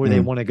going where they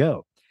want to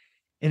go.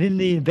 And in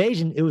the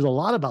invasion, it was a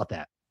lot about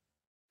that.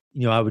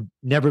 I would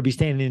never be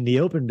standing in the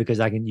open because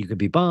you could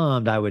be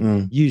bombed. I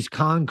would use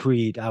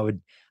concrete. I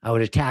would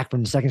attack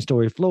from the second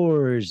story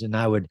floors, and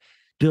I would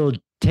build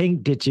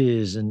tank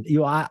ditches. And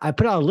I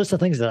put out a list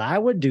of things that I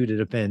would do to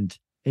defend.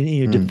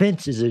 And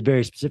defense is a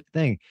very specific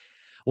thing.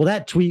 Well,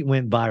 that tweet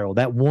went viral.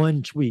 That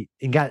one tweet,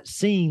 and got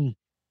seen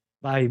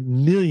by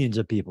millions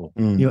of people.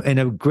 And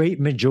a great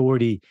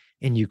majority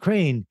in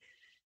Ukraine.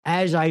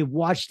 As I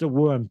watched the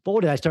war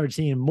unfold, I started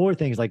seeing more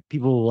things like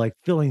people like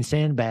filling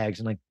sandbags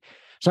and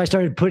so I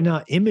started putting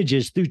out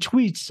images through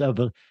tweets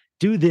of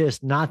do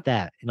this, not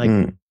that.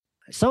 And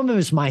some of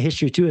it's my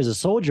history too. As a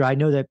soldier, I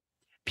know that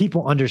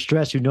people under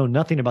stress who know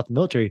nothing about the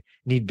military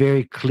need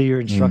very clear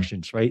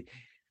instructions, right?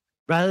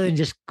 Rather than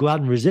just go out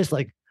and resist,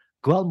 like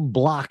go out and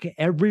block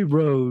every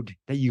road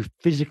that you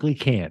physically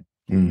can.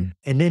 And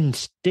then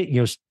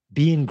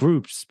be in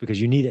groups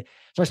because you need it.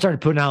 So I started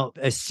putting out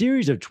a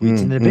series of tweets,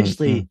 and then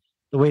eventually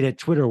the way that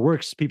Twitter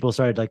works, people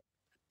started like,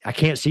 I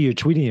can't see your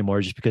tweet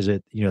anymore just because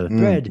of the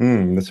thread.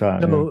 That's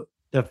right. So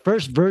the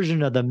first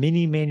version of the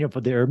mini manual for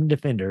the Urban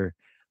Defender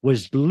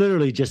was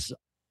literally just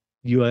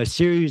a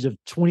series of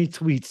 20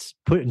 tweets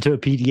put into a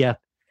PDF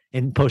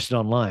and posted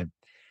online.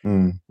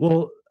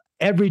 Well,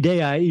 every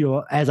day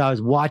as I was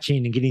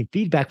watching and getting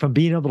feedback from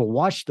being able to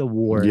watch the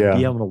war and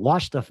be able to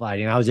watch the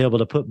fighting, I was able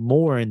to put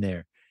more in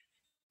there.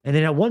 And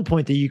then at one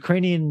point, the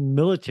Ukrainian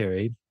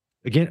military,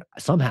 again,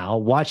 somehow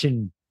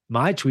watching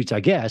my tweets, I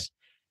guess,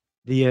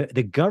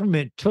 the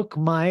government took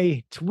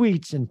my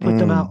tweets and put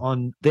them out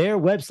on their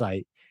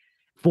website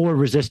for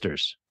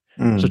resistors.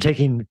 So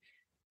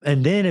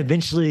and then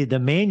eventually the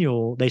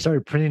manual, they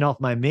started printing off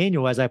my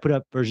manual as I put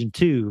up version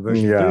 2,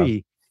 version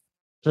 3.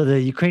 So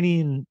the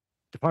Ukrainian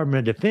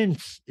Department of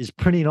Defense is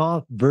printing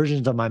off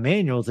versions of my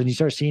manuals, and you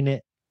start seeing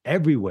it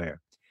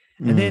everywhere.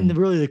 And then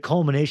really the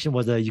culmination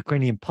was a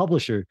Ukrainian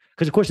publisher,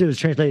 because of course it was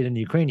translated into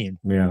Ukrainian.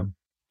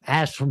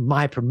 Asked for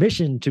my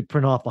permission to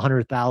print off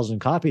 100,000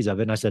 copies of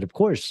it. And I said, of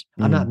course,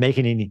 I'm not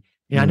making any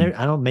I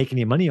don't make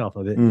any money off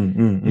of it.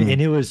 Mm.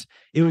 And it was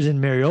in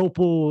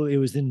Mariupol. It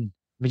was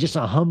just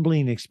a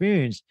humbling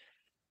experience,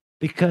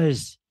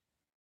 because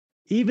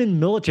even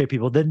military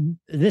people, then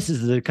this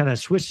is the kind of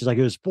switch, like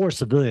it was for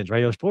civilians,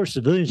 right? It was for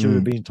civilians who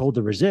were being told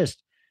to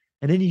resist.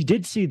 And then you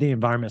did see the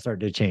environment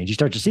start to change. You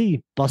start to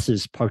see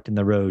buses parked in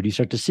the road. You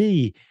start to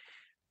see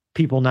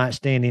people not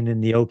standing in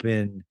the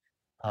open.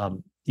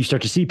 You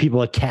start to see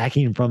people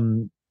attacking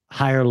from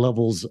higher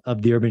levels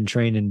of the urban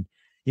train, and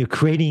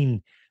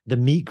creating the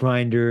meat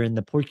grinder and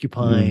the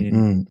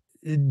porcupine.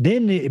 And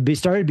then it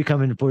started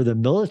becoming for the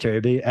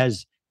military,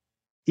 as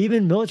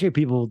even military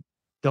people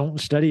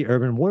don't study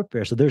urban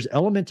warfare. So there's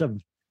elements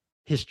of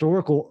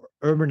historical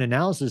urban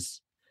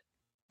analysis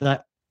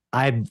that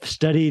I've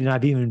studied, and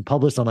I've even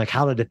published on, like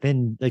how to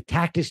defend, like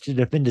tactics to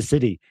defend a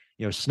city,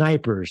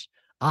 snipers,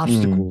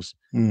 obstacles,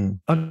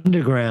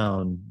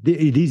 underground,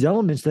 these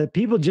elements that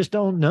people just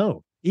don't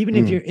know, even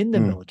if you're in the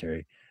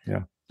military.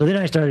 Yeah. So then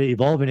I started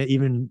evolving it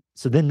even.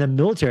 So then the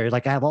military,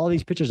 like I have all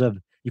these pictures of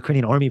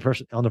Ukrainian army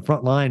person on the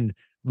front line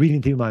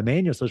reading through my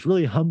manual. So it's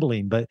really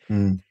humbling. But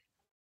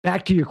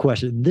back to your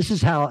question, this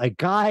is how a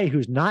guy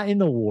who's not in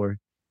the war,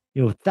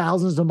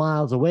 thousands of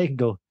miles away, can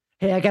go,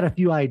 hey, I got a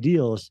few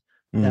ideals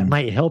that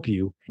might help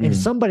you. And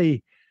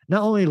somebody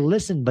not only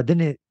listened, but then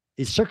it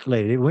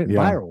circulated, it went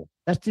viral.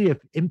 That's the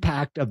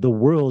impact of the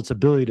world's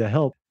ability to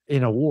help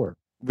in a war.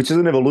 Which is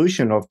an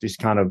evolution of this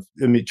kind of,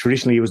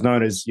 traditionally it was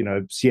known as,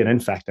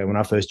 CNN factor. When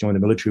I first joined the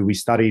military, we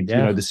studied, the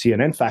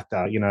CNN factor.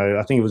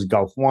 I think it was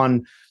Gulf War,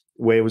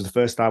 where it was the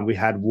first time we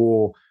had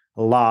war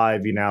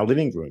live in our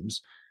living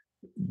rooms.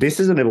 This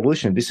is an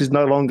evolution. This is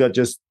no longer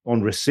just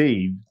on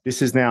receive.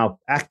 This is now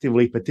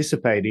actively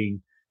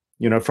participating,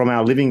 from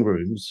our living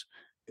rooms.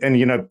 And,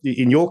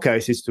 in your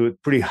case, it's to a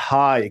pretty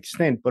high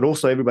extent, but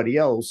also everybody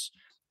else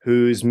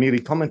who's merely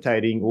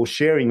commentating or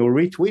sharing or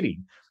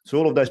retweeting. So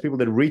all of those people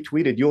that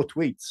retweeted your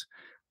tweets,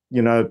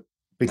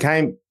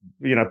 became,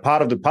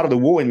 part of the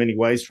war in many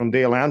ways, from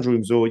their lounge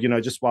rooms or,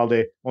 just while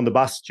they're on the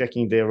bus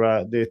checking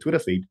their Twitter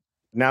feed.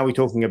 Now we're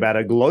talking about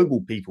a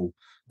global people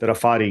that are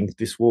fighting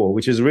this war,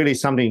 which is really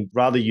something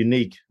rather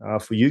unique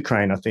for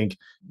Ukraine, I think.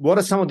 What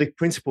are some of the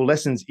principal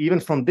lessons, even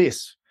from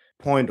this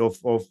point of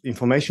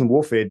information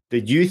warfare,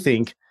 that you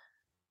think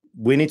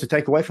we need to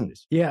take away from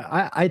this?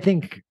 Yeah, I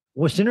think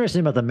what's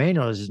interesting about the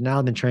manual is it's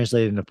now been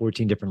translated into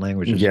 14 different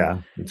languages.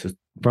 Yeah, it's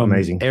from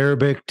amazing.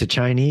 Arabic to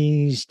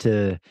Chinese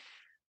to,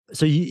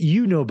 so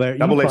you know better.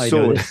 Double-edged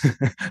sword.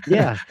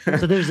 Yeah.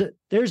 So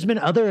there's been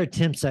other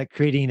attempts at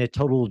creating a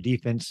total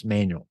defense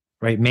manual,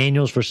 right?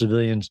 Manuals for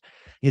civilians.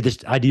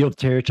 This idea of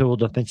territorial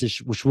defenses,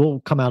 which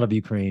will come out of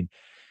Ukraine.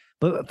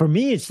 But for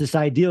me, it's this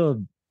idea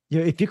of,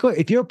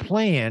 if your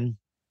plan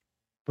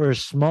for a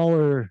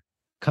smaller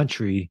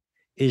country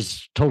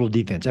is total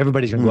defense,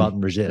 everybody's going to go out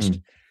and resist,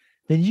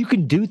 then you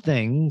can do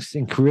things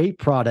and create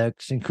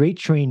products and create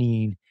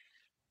training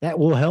that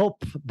will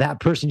help that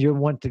person you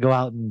want to go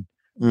out and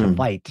to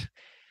fight.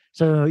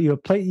 So you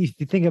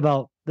think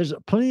about, there's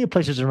plenty of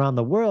places around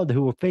the world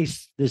who will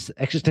face this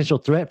existential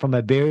threat from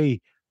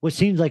what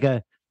seems like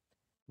a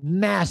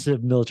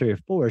massive military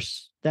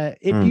force, that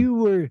if you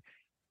were,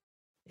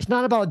 it's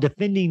not about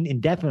defending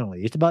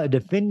indefinitely. It's about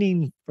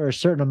defending for a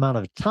certain amount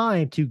of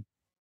time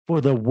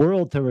for the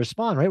world to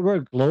respond, right? We're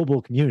a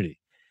global community.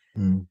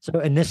 So,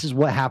 and this is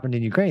what happened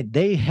in Ukraine.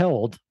 They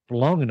held for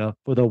long enough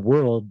for the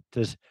world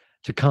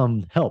to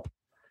come help,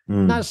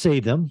 not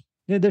save them.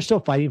 They're still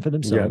fighting for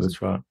themselves. Yeah,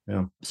 that's right.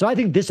 Yeah. So I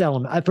think this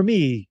element, for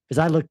me, as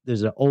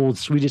there's an old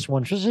Swedish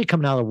one, especially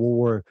coming out of World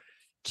War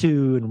II,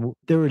 and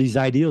there were these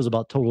ideals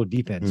about total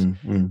defense,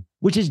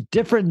 which is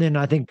different than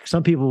I think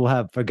some people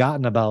have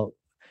forgotten about,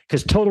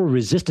 because total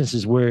resistance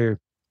is where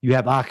you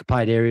have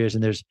occupied areas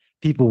and there's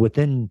people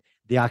within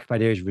the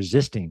occupied areas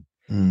resisting.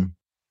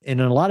 And in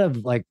a lot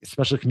of like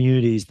special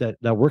communities that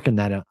work in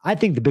that, I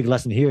think the big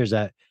lesson here is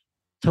that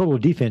total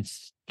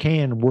defense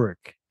can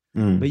work,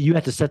 but you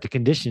have to set the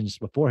conditions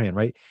beforehand,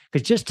 right?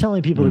 Because just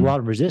telling people to go out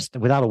and resist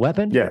without a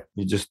weapon,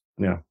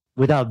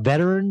 without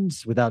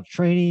veterans, without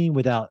training,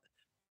 without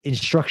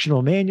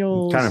instructional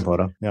manuals, cannon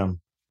fodder,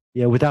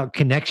 without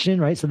connection,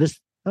 right? So this,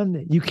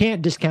 you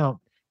can't discount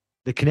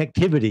the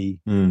connectivity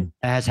that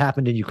has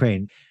happened in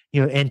Ukraine,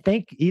 and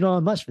thank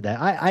Elon Musk for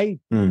that.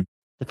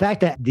 The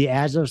fact that the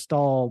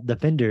Azovstal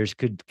defenders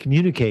could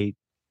communicate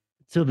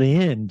till the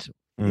end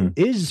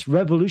is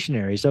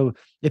revolutionary. So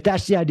if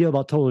that's the idea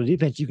about total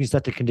defense, you can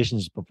set the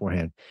conditions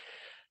beforehand.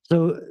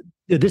 So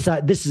this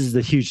is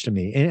the huge to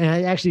me. And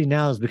I actually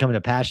now is becoming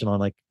a passion on,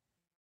 like,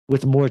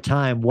 with more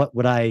time, what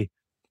would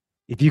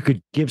if you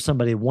could give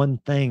somebody one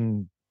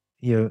thing,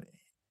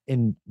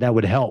 and that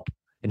would help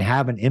and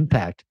have an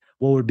impact,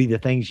 what would be the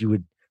things you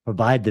would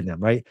provide to them,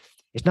 right?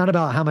 It's not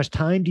about how much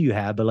time do you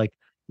have, but like,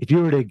 if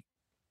you were to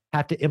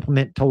have to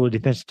implement total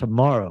defense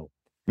tomorrow,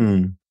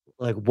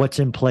 like what's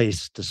in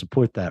place to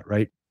support that,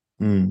 right?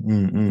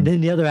 And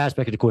then the other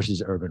aspect, of course,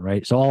 is urban,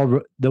 right?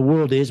 So the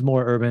world is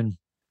more urban.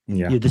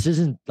 Yeah. This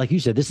isn't, like you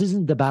said, this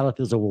isn't the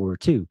battlefields of World War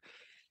II.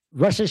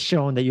 Russia's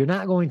shown that you're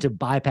not going to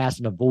bypass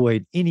and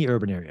avoid any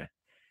urban area.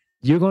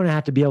 You're going to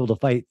have to be able to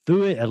fight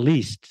through it at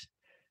least,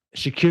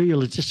 secure your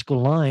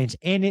logistical lines,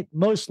 and it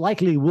most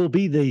likely will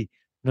be the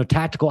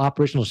tactical,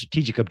 operational,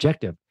 strategic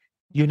objective.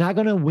 You're not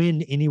going to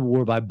win any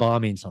war by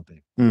bombing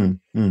something.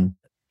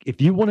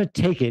 If you want to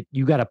take it,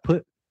 you got to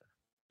put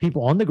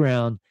people on the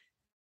ground,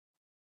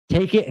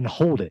 take it, and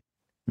hold it.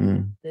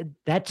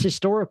 That's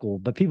historical,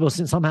 but people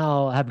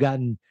somehow have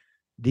gotten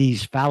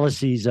these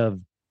fallacies of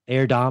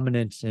air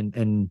dominance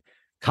and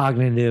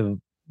cognitive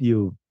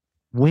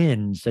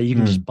wins that you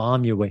can just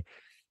bomb your way.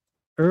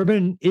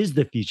 Urban is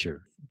the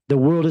future. The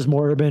world is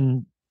more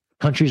urban.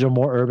 Countries are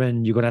more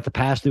urban. You're going to have to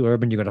pass through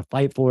urban. You're going to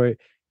fight for it,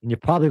 and you're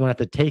probably going to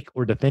have to take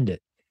or defend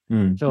it.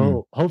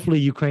 So hopefully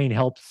Ukraine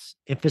helps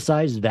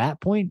emphasize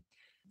that point.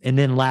 And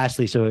then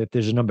lastly, so if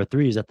there's a number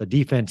 3, is that the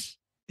defense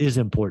is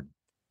important.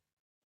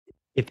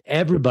 If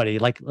everybody,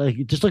 like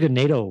just look at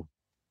NATO,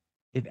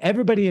 if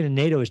everybody in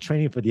NATO is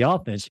training for the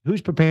offense,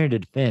 who's preparing to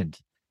defend?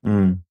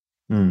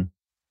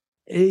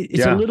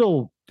 It's a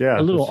little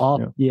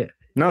off. Yeah.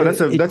 No,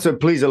 that's a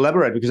please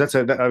elaborate, because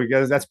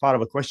that's part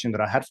of a question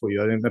that I had for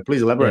you.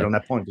 Please elaborate on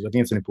that point, because I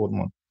think it's an important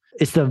one.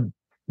 It's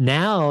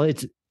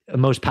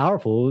most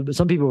powerful, but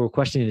some people were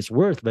questioning its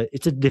worth, but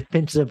it's a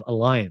defensive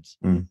alliance.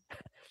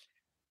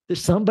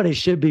 Somebody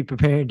should be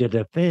preparing to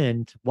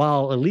defend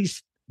while at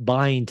least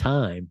buying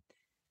time.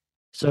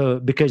 So,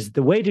 because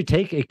the way to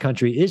take a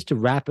country is to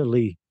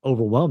rapidly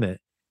overwhelm it.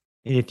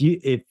 And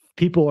if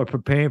people are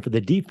preparing for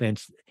the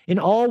defense, in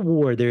all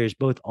war, there is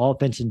both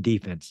offense and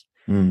defense.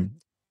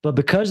 But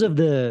because of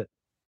the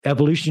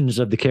evolutions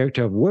of the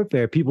character of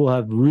warfare, people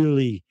have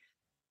really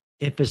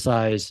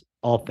emphasized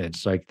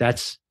offense. Like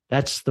that's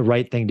the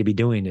right thing to be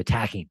doing,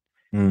 attacking.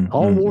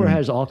 All war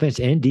has offense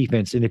and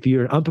defense. And if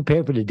you're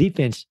unprepared for the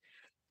defense,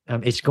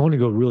 it's going to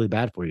go really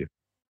bad for you.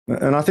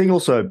 And I think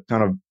also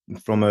kind of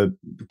from a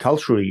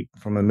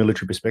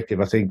military perspective,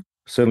 I think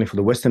certainly for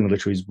the Western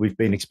militaries, we've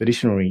been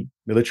expeditionary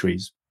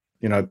militaries,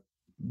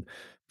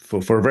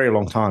 for a very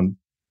long time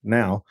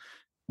now.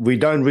 We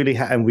don't really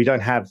we don't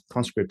have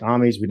conscript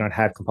armies. We don't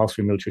have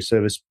compulsory military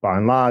service by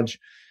and large.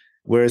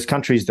 Whereas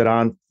countries that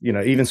aren't,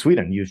 even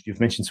Sweden, you've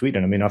mentioned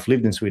Sweden. I mean, I've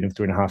lived in Sweden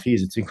for 3.5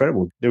 years. It's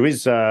incredible. There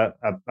is,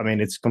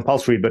 it's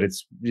compulsory, but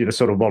it's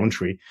sort of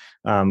voluntary,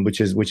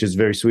 which is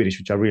very Swedish,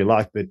 which I really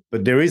like.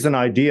 But there is an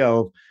idea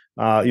of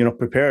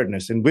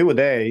preparedness, and we were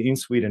there in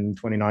Sweden in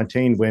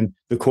 2019 when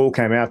the call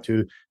came out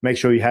to make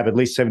sure you have at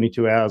least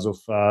 72 hours of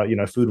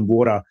food and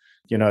water,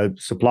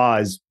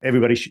 supplies.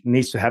 Everybody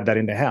needs to have that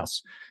in their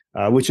house,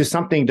 which is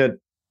something that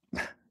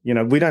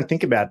we don't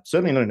think about.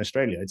 Certainly not in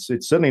Australia. It's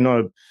certainly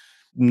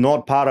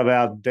not part of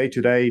our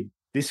day-to-day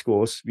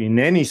discourse in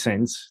any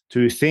sense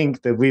to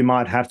think that we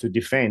might have to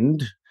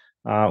defend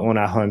on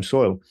our home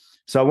soil.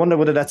 So I wonder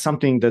whether that's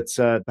something that's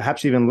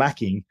perhaps even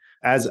lacking,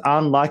 as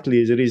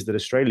unlikely as it is that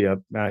Australia,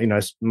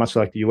 much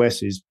like the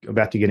US, is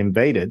about to get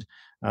invaded.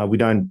 We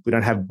don't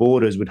have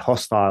borders with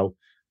hostile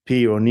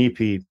peer or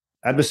near-peer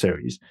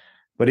adversaries.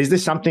 But is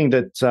this something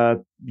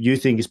that you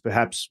think is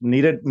perhaps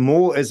needed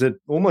more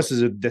almost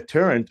as a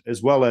deterrent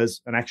as well as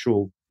an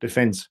actual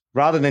defense,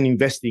 rather than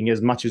investing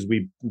as much as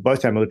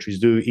both our militaries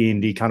do in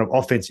the kind of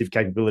offensive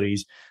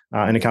capabilities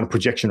and the kind of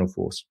projection of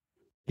force?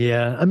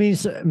 Yeah, I mean,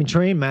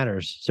 terrain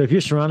matters. So if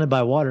you're surrounded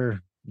by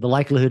water, the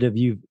likelihood of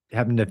you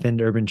having to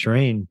defend urban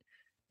terrain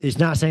is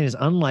not saying it's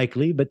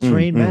unlikely, but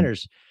terrain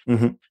matters.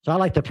 So I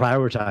like to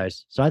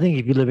prioritize. So I think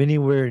if you live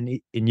anywhere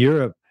in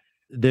Europe,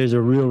 there's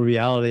a real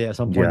reality at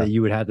some point that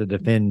you would have to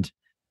defend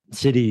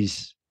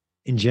cities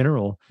in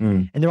general.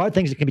 And there are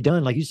things that can be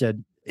done, like you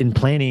said, in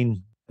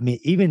planning. I mean,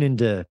 even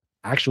into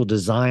actual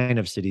design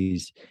of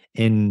cities,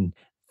 in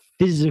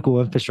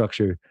physical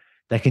infrastructure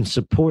that can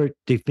support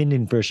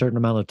defending for a certain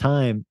amount of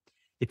time.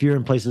 If you're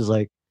in places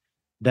like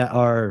that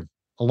are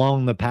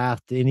along the path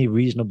to any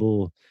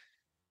reasonable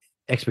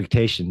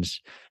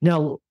expectations.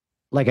 Now,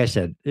 like I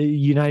said,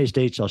 United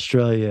States,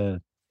 Australia,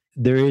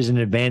 there is an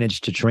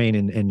advantage to terrain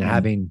in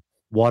having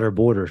water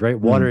borders, right?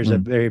 Water is a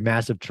very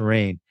massive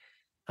terrain.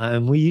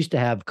 And we used to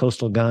have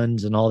coastal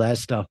guns and all that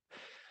stuff.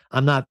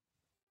 I'm not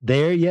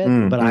there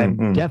yet, but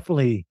I'm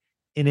definitely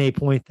in a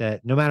point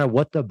that no matter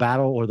what the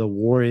battle or the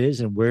war is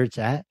and where it's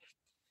at,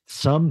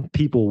 some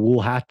people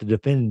will have to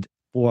defend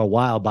for a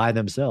while by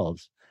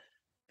themselves.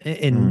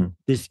 And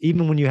this,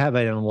 even when you have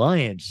an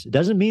alliance, it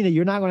doesn't mean that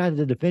you're not going to have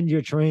to defend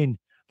your terrain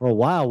for a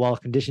while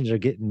conditions are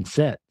getting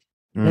set.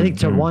 I think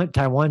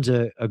Taiwan's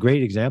a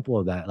great example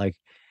of that. Like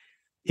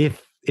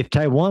if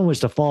Taiwan was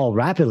to fall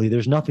rapidly,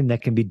 there's nothing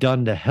that can be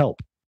done to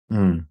help.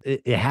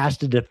 It has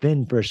to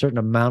defend for a certain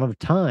amount of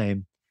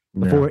time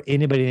before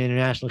anybody in the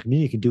international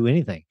community can do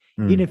anything.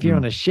 Even if you're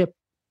on a ship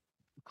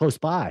close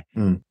by.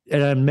 And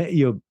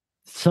the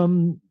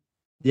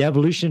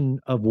evolution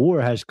of war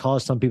has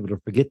caused some people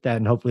to forget that,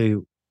 and hopefully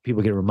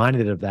people get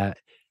reminded of that.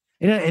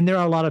 And there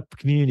are a lot of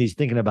communities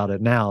thinking about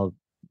it now.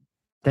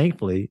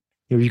 Thankfully,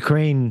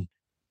 Ukraine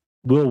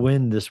will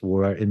win this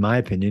war, in my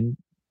opinion.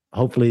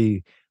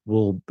 Hopefully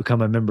we'll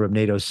become a member of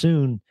NATO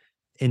soon,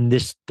 and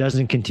this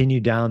doesn't continue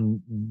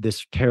down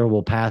this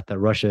terrible path that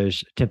Russia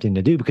is attempting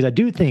to do. Because I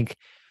do think,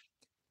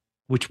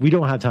 which we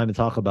don't have time to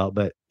talk about,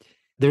 but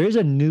there is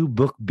a new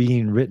book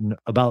being written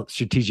about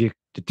strategic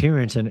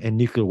deterrence and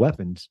nuclear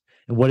weapons.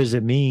 And what does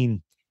it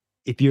mean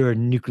if you're a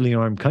nuclear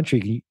armed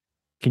country?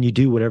 Can you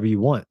do whatever you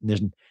want?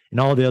 And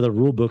all the other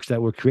rule books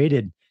that were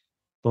created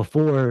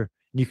before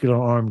nuclear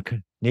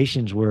armed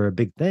nations were a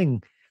big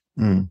thing.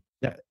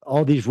 That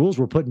all these rules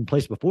were put in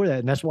place before that,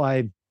 and that's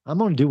why I'm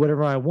going to do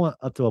whatever I want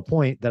up to a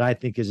point that I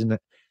think is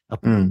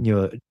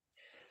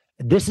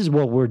this is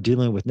what we're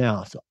dealing with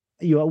now. So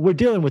we're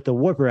dealing with the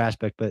warfare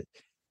aspect, but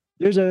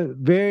there's a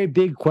very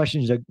big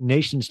question of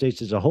nation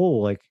states as a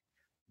whole. Like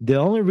the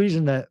only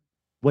reason that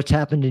what's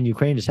happened in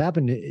Ukraine has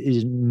happened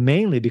is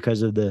mainly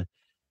because of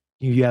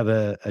you have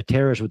a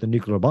terrorist with a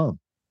nuclear bomb.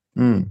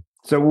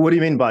 So what do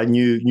you mean by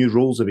new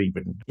rules have been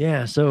written?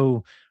 Yeah.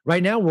 So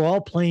right now we're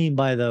all playing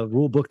by the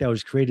rule book that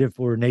was created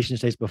for nation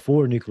states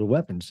before nuclear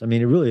weapons. I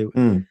mean, it really,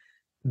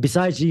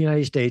 besides the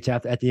United States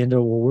at the end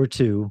of World War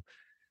II,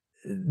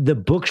 the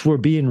books were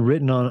being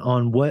written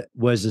on what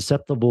was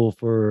acceptable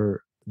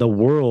for the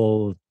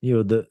world,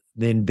 the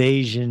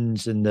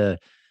invasions and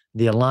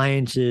the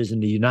alliances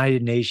and the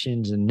United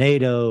Nations and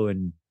NATO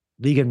and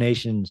League of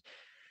Nations.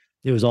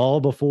 It was all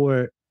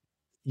before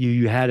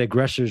you had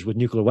aggressors with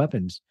nuclear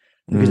weapons,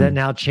 because that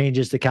now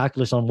changes the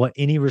calculus on what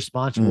any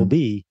response will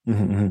be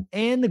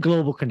and the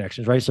global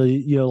connections, right? So,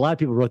 a lot of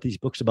people wrote these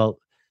books about,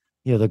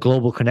 the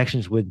global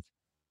connections would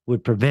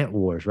prevent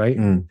wars, right?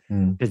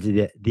 Because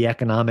the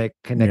economic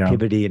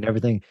connectivity and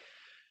everything.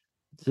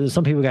 So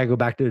some people got to go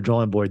back to the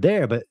drawing board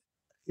there, but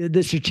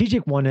the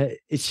strategic one,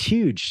 it's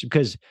huge,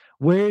 because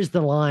where's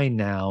the line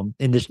now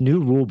in this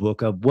new rule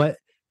book of what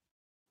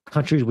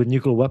countries with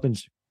nuclear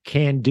weapons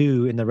can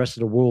do and the rest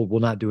of the world will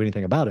not do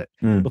anything about it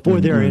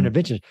before there are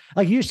interventions.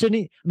 Like you're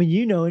sitting, I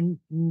mean,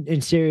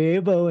 in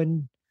Sarajevo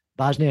and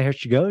Bosnia and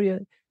Herzegovina,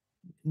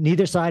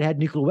 neither side had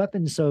nuclear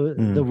weapons. So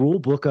the rule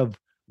book of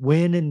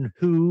when and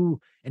who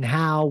and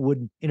how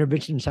would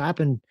interventions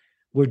happen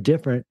were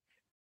different.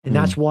 And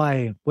that's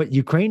why what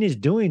Ukraine is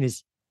doing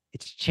is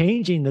it's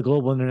changing the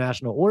global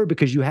international order,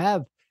 because you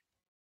have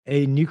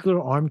a nuclear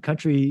armed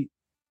country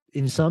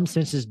in some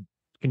senses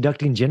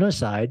conducting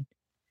genocide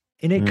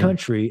in a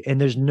country, and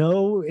there's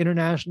no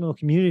international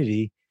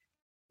community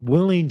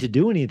willing to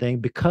do anything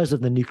because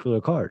of the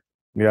nuclear card.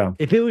 Yeah.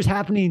 If it was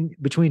happening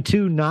between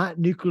two not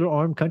nuclear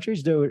armed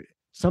countries,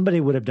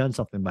 somebody would have done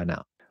something by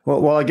now.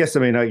 Well, I guess, I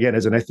mean, again,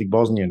 as an ethnic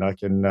Bosnian, I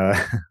can,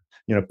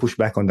 push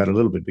back on that a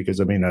little bit, because,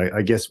 I mean,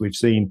 I guess we've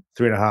seen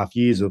 3.5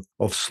 years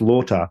of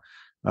slaughter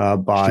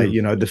by,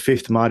 the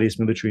fifth mightiest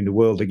military in the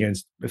world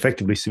against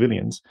effectively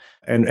civilians.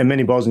 And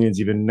many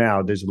Bosnians, even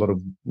now, there's a lot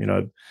of,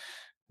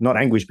 not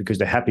anguish because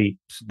they're happy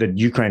that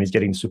Ukraine is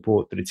getting the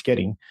support that it's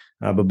getting.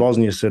 But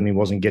Bosnia certainly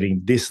wasn't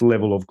getting this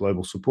level of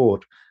global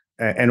support.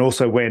 And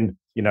also when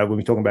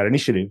we're talking about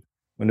initiative,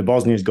 when the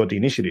Bosnians got the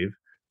initiative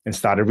and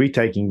started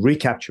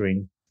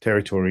recapturing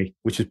territory,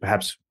 which is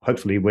perhaps,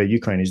 hopefully, where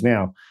Ukraine is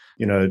now,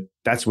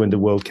 that's when the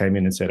world came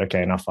in and said,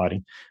 okay, enough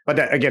fighting. But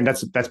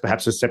that's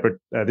perhaps a separate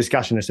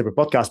discussion, a separate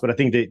podcast. But I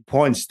think the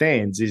point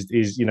stands is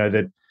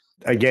that,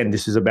 again,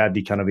 this is about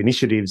the kind of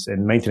initiatives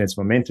and maintenance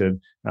momentum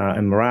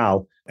and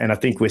morale. And I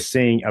think we're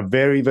seeing a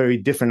very, very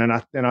different,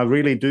 and I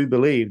really do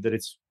believe that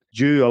it's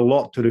due a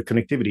lot to the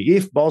connectivity.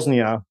 If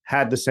Bosnia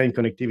had the same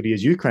connectivity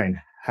as Ukraine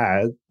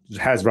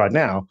has right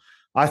now,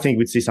 I think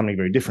we'd see something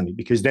very differently,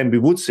 because then we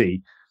would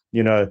see,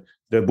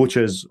 the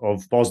butchers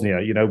of Bosnia,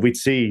 we'd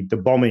see the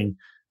bombing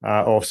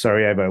of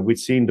Sarajevo. We'd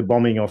seen the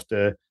bombing of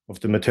the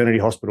maternity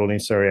hospital in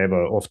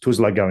Sarajevo, of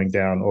Tuzla going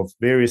down, of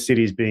various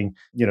cities being,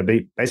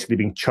 basically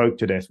being choked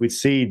to death. We'd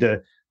see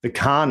the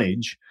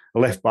carnage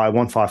left by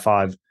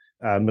 155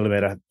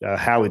 millimeter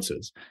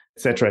howitzers,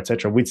 et cetera, et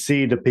cetera. We'd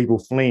see the people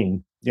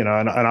fleeing,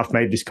 and I've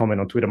made this comment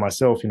on Twitter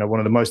myself. One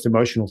of the most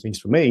emotional things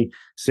for me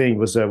seeing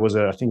was I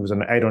think it was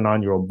an 8 or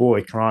 9 year old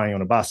boy crying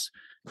on a bus,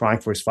 crying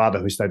for his father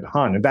who stayed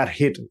behind. And that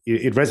hit,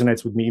 it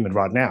resonates with me even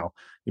right now.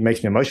 It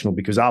makes me emotional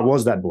because I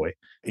was that boy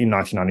in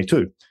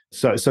 1992.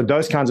 So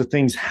those kinds of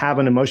things have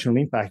an emotional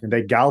impact, and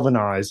they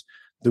galvanize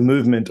the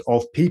movement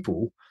of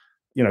people,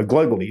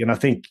 globally. And I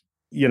think,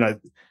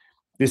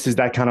 this is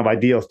that kind of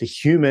idea of the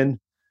human,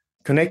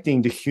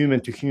 connecting the human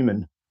to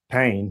human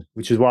pain,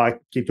 which is why I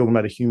keep talking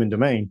about the human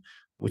domain,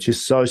 which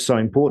is so, so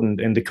important.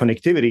 And the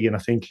connectivity, and I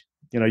think,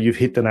 you've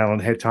hit the nail on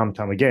the head time and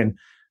time again,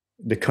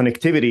 the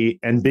connectivity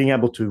and being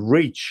able to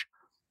reach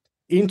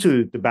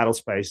into the battle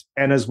space,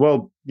 and as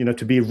well,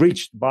 to be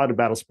reached by the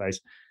battle space,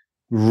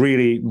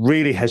 really,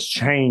 really has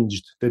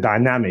changed the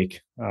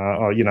dynamic,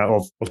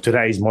 of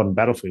today's modern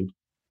battlefield.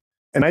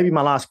 And maybe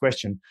my last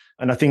question,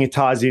 and I think it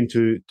ties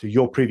into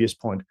your previous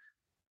point.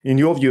 In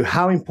your view,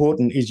 how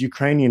important is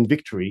Ukrainian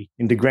victory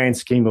in the grand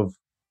scheme of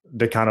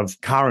the kind of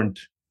current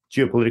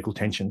geopolitical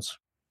tensions?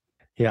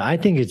 Yeah, I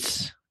think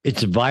it's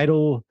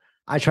vital.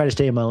 I try to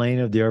stay in my lane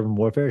of the urban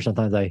warfare.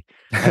 Sometimes I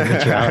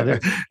venture out of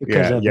it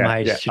because of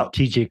my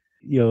strategic,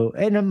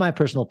 and my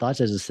personal thoughts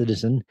as a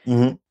citizen.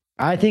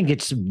 I think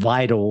it's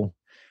vital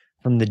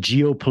from the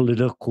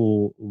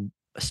geopolitical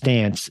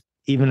stance,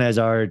 even as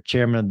our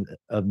chairman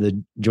of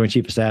the Joint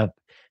Chief of Staff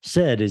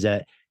said, is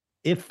that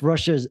if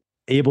Russia's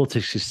able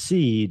to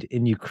succeed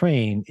in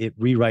Ukraine, it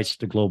rewrites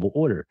the global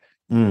order,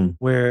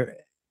 where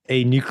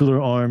a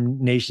nuclear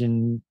armed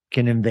nation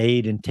can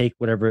invade and take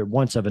whatever it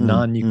wants of a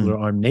non-nuclear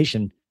armed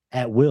nation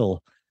at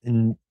will.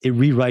 And it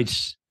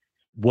rewrites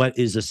what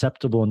is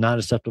acceptable and not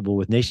acceptable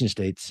with nation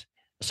states.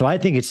 So I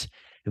think it's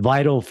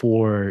vital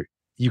for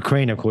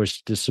Ukraine, of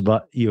course, to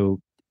survive.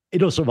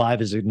 It'll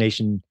survive as a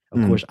nation,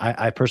 of course,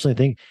 I personally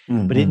think,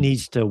 but it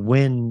needs to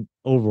win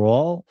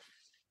overall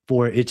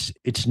for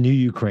its new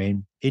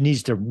Ukraine. It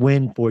needs to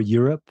win for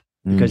Europe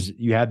because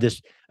you have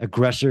this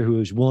aggressor who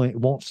is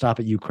won't stop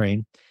at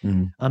Ukraine.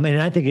 And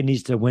I think it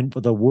needs to win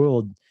for the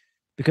world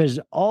because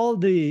all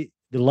the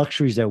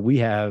luxuries that we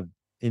have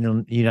in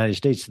the United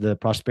States, the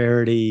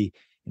prosperity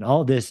and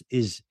all this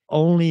is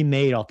only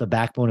made off the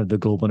backbone of the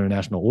global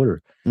international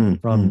order,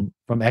 from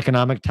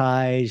economic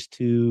ties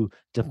to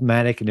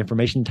diplomatic and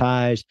information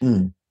ties.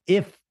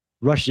 If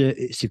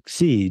Russia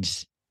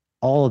succeeds,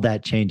 all of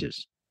that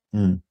changes.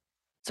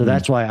 So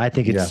that's why I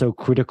think it's so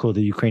critical,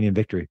 the Ukrainian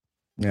victory.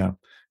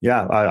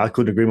 Yeah, I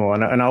couldn't agree more.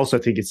 And I also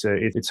think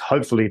it's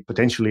hopefully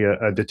potentially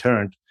a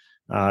deterrent,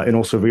 and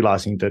also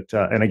realizing that.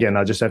 And again,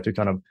 I just have to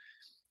kind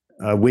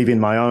of weave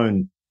in my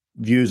own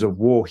views of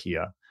war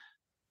here.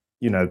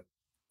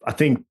 I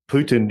think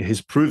Putin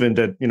has proven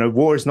that,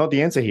 war is not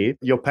the answer here.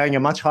 You're paying a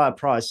much higher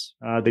price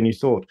than you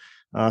thought.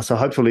 So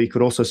hopefully it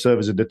could also serve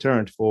as a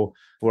deterrent for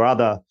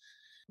other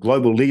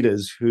global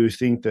leaders who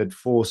think that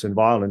force and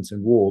violence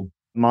and war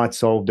might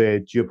solve their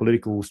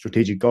geopolitical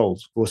strategic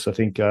goals. Of course, I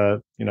think,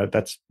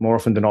 that's more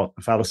often than not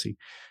a fallacy.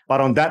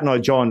 But on that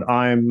note, John,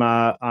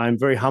 I'm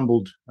very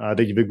humbled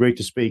that you've agreed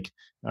to speak.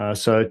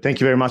 So thank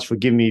you very much for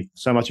giving me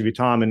so much of your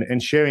time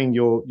and sharing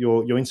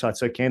your insights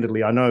so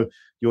candidly. I know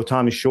your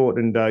time is short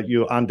and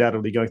you're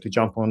undoubtedly going to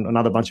jump on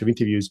another bunch of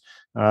interviews,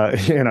 over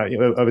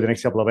the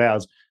next couple of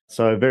hours.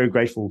 So very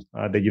grateful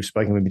that you've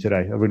spoken with me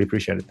today. I really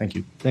appreciate it. Thank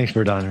you. Thanks,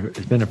 Verdun.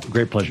 It's been a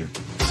great pleasure.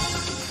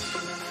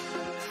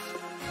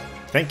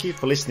 Thank you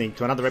for listening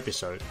to another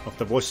episode of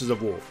The Voices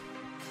of War.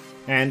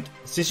 And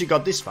since you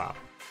got this far,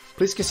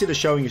 please consider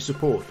showing your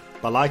support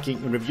by liking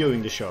and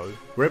reviewing the show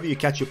wherever you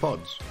catch your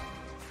pods.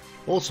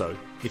 Also,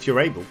 if you're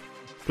able,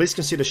 please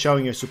consider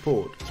showing your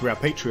support through our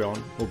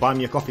Patreon or Buy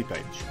Me a Coffee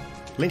page.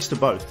 Links to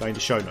both are in the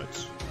show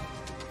notes.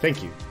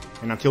 Thank you,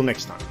 and until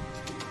next time.